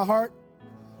believe in my heart,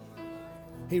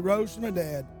 He rose from the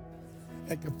dead,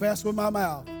 and confess with my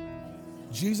mouth,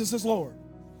 Jesus is Lord,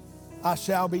 I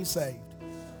shall be saved.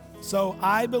 So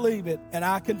I believe it, and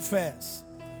I confess,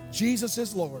 Jesus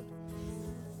is Lord.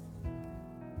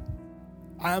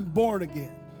 I am born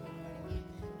again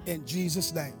in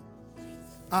Jesus' name.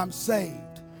 I'm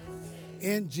saved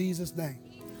in Jesus' name.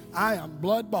 I am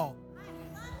blood bought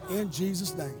in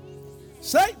Jesus' name.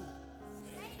 Satan,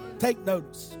 take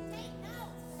notice.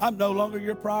 I'm no longer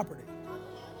your property.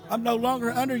 I'm no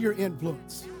longer under your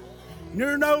influence.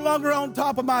 You're no longer on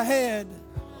top of my head.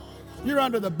 You're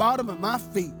under the bottom of my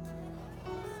feet.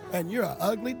 And you're an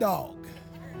ugly dog.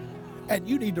 And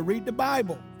you need to read the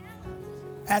Bible.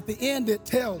 At the end, it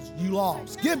tells you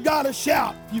lost. Give God a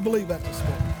shout if you believe that this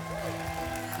morning.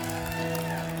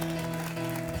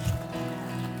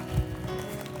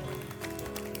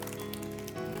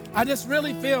 I just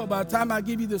really feel by the time I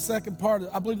give you the second part,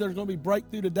 I believe there's going to be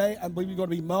breakthrough today. I believe you're going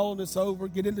to be mulling this over,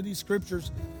 get into these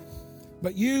scriptures.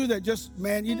 But you that just,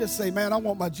 man, you just say, man, I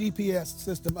want my GPS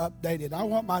system updated. I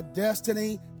want my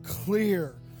destiny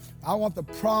clear. I want the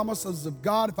promises of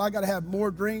God. If I got to have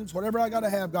more dreams, whatever I got to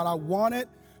have, God, I want it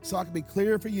so I can be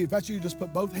clear for you. If that's you, just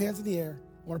put both hands in the air.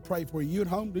 I want to pray for you. You at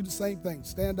home, do the same thing.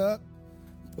 Stand up,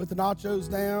 put the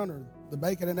nachos down, or the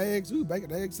bacon and eggs. Ooh,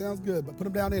 bacon and eggs sounds good, but put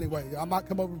them down anyway. I might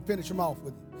come over and finish them off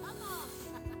with you.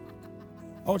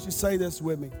 I want you to say this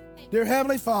with me. Dear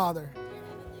Heavenly Father,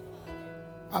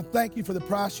 I thank you for the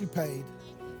price you paid,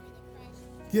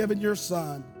 giving your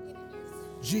Son,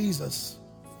 Jesus,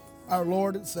 our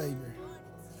Lord and Savior,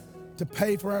 to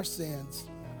pay for our sins,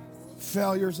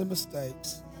 failures, and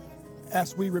mistakes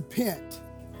as we repent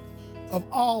of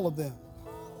all of them,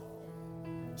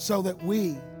 so that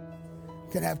we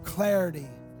can have clarity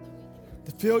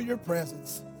to feel your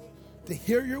presence, to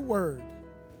hear your word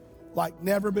like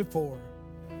never before,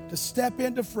 to step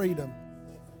into freedom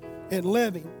in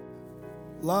living,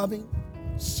 loving,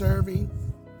 serving,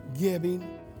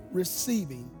 giving,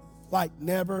 receiving like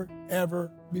never, ever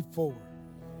before.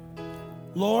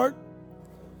 Lord,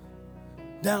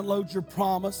 download your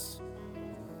promise.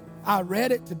 I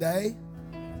read it today.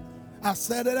 I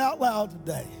said it out loud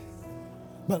today.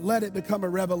 But let it become a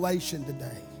revelation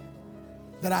today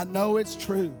that I know it's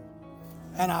true,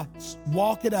 and I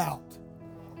walk it out.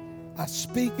 I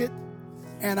speak it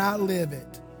and I live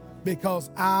it because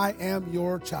I am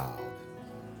your child.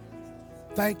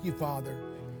 Thank you, Father,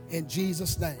 in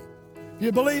Jesus' name. If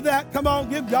you believe that, come on,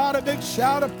 give God a big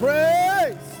shout of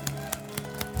praise.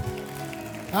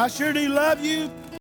 I sure do love you.